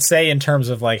 they didn't say in terms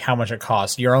of, like, how much it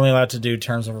costs. You're only allowed to do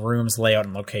terms of rooms, layout,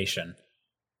 and location.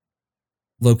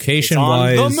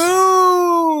 Location-wise... on the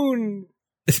moon!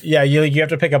 Yeah, you have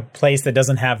to pick a place that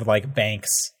doesn't have, like,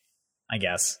 banks, I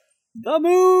guess. The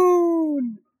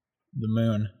moon! The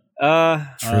moon.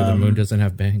 True, the moon doesn't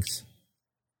have banks.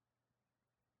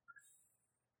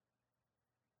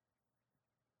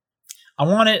 I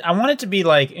want it to be,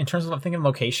 like, in terms of thinking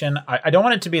location, I don't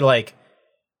want it to be, like,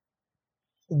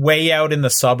 way out in the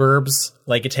suburbs,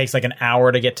 like it takes like an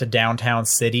hour to get to downtown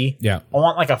city. Yeah. I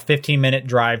want like a 15-minute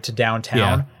drive to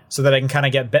downtown so that I can kind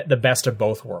of get the best of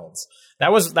both worlds.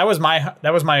 That was my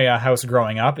house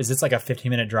growing up. It's like a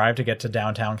 15-minute drive to get to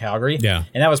downtown Calgary. Yeah.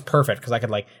 And that was perfect because I could,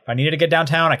 like, if I needed to get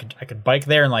downtown, I could bike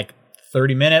there in like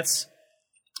 30 minutes.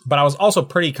 But I was also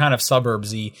pretty kind of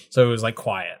suburbsy, so it was like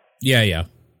quiet. Yeah,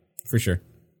 for sure.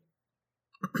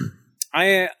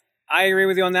 I agree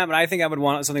with you on that, but I think I would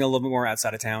want something a little bit more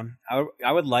outside of town. I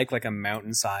would like a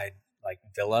mountainside, like,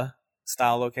 villa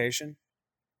style location,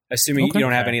 assuming you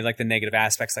don't have any, like, the negative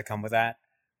aspects that come with that.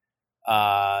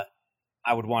 I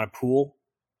would want a pool,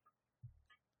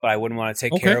 but I wouldn't want to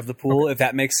take care of the pool, if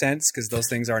that makes sense, because those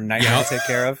things are a nightmare to take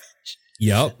care of.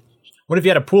 Yep. What if you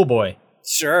had a pool boy?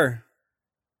 Sure.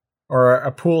 Or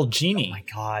a pool genie? Oh my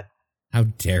god! How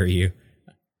dare you?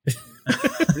 I'm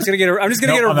just gonna get a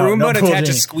Roomba and attach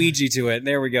a squeegee to it.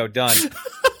 There we go, done.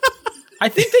 I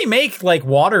think they make like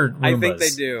water Roombas. I think they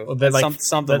do. That, like,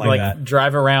 something like that.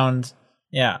 Drive around.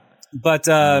 Yeah. But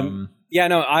room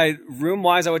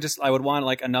wise, I would want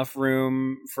like enough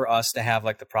room for us to have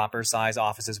like the proper size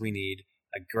offices we need.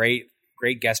 a great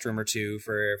guest room or two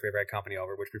for if we ever had company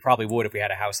over, which we probably would if we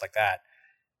had a house like that,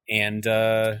 and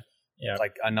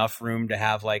like enough room to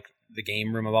have like the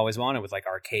game room I've always wanted with like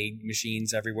arcade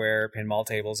machines everywhere, pinball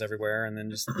tables everywhere, and then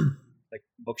just like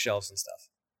bookshelves and stuff.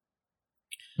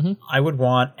 I would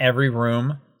want every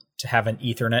room to have an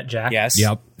Ethernet jack. Yes.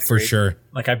 Yep, for sure.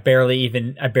 Like I barely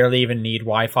even need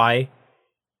Wi-Fi. You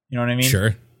know what I mean?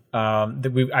 Sure.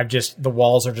 The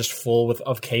walls are just full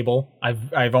of cable.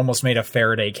 I've almost made a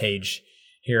Faraday cage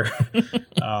here.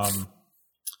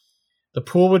 The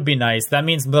pool would be nice. That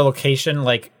means the location,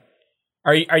 like,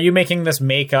 are you making this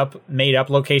made up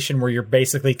location where you're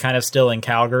basically kind of still in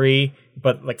Calgary,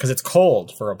 but like because it's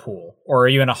cold for a pool, or are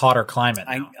you in a hotter climate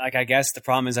now? I guess the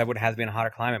problem is I would have to be in a hotter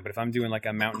climate, but if I'm doing like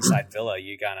a mountainside villa,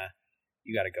 you gotta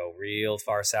go real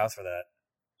far south for that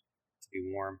to be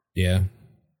warm. Yeah.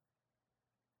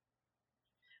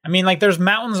 I mean, like, there's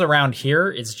mountains around here.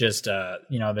 It's just,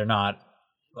 they're not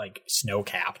like snow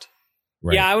capped.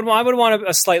 Right. Yeah, I would want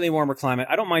a slightly warmer climate.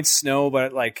 I don't mind snow,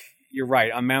 but like you're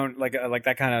right, a mountain like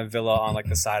that kind of villa on like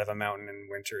the side of a mountain in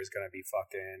winter is gonna be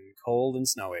fucking cold and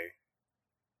snowy,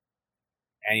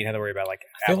 and you have to worry about like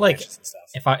I feel like and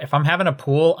stuff. if I'm having a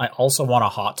pool, I also want a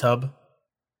hot tub.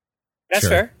 That's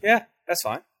fair. Yeah, that's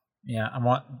fine. Yeah, I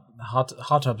want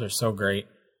hot tubs are so great.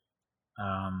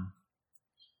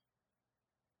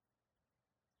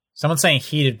 Someone's saying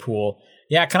heated pool.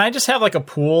 Yeah, can I just have like a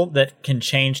pool that can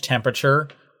change temperature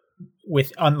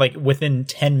within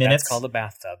 10 minutes? That's called a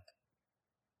bathtub.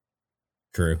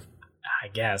 True. I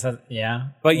guess. Yeah.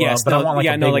 But yes, I want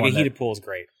a heated pool is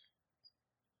great.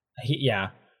 Yeah.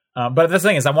 But the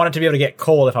thing is, I want it to be able to get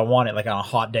cold if I want it, like on a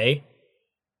hot day.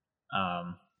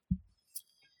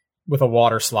 With a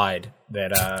water slide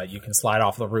that you can slide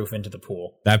off the roof into the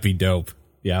pool. That'd be dope.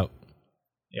 Yeah.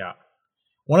 Yeah.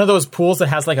 One of those pools that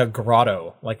has like a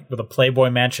grotto, like with a Playboy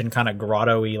Mansion kind of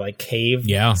grotto-y like cave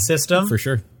system. For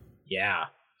sure. Yeah.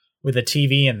 With a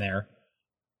TV in there.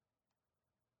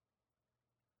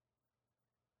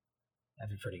 That'd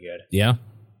be pretty good. Yeah.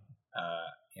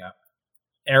 Yeah.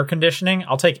 Air conditioning?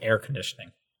 I'll take air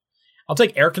conditioning. I'll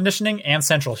take air conditioning and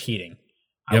central heating.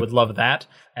 I would love that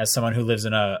as someone who lives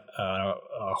in a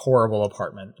horrible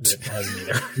apartment that has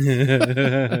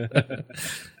neither.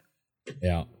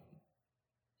 Yeah.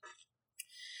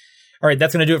 All right,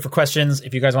 that's going to do it for questions.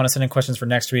 If you guys want to send in questions for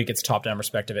next week, it's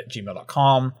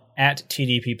topdownperspective@gmail.com, at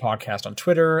TDP Podcast on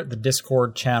Twitter, the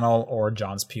Discord channel, or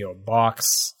John's P.O.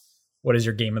 Box. What is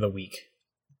your game of the week?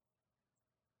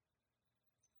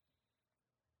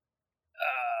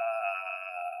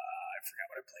 I forgot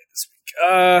what I played this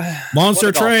week.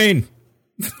 Monster Train!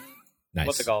 Nice.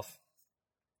 What the golf?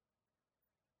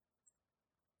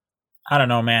 I don't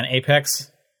know, man.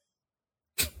 Apex?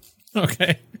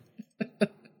 Okay.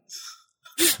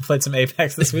 Played some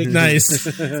Apex this week. Nice.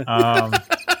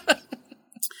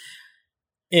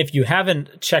 If you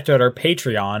haven't checked out our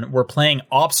Patreon, we're playing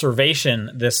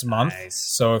Observation this month.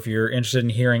 Nice. So if you're interested in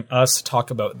hearing us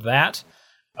talk about that,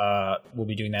 we'll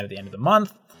be doing that at the end of the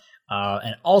month.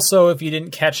 And also, if you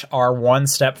didn't catch our One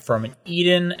Step from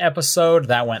Eden episode,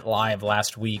 that went live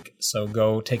last week. So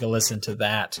go take a listen to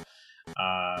that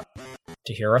to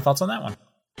hear our thoughts on that one.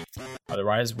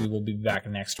 Otherwise, we will be back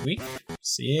next week.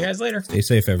 See you guys later. Stay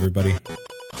safe, everybody.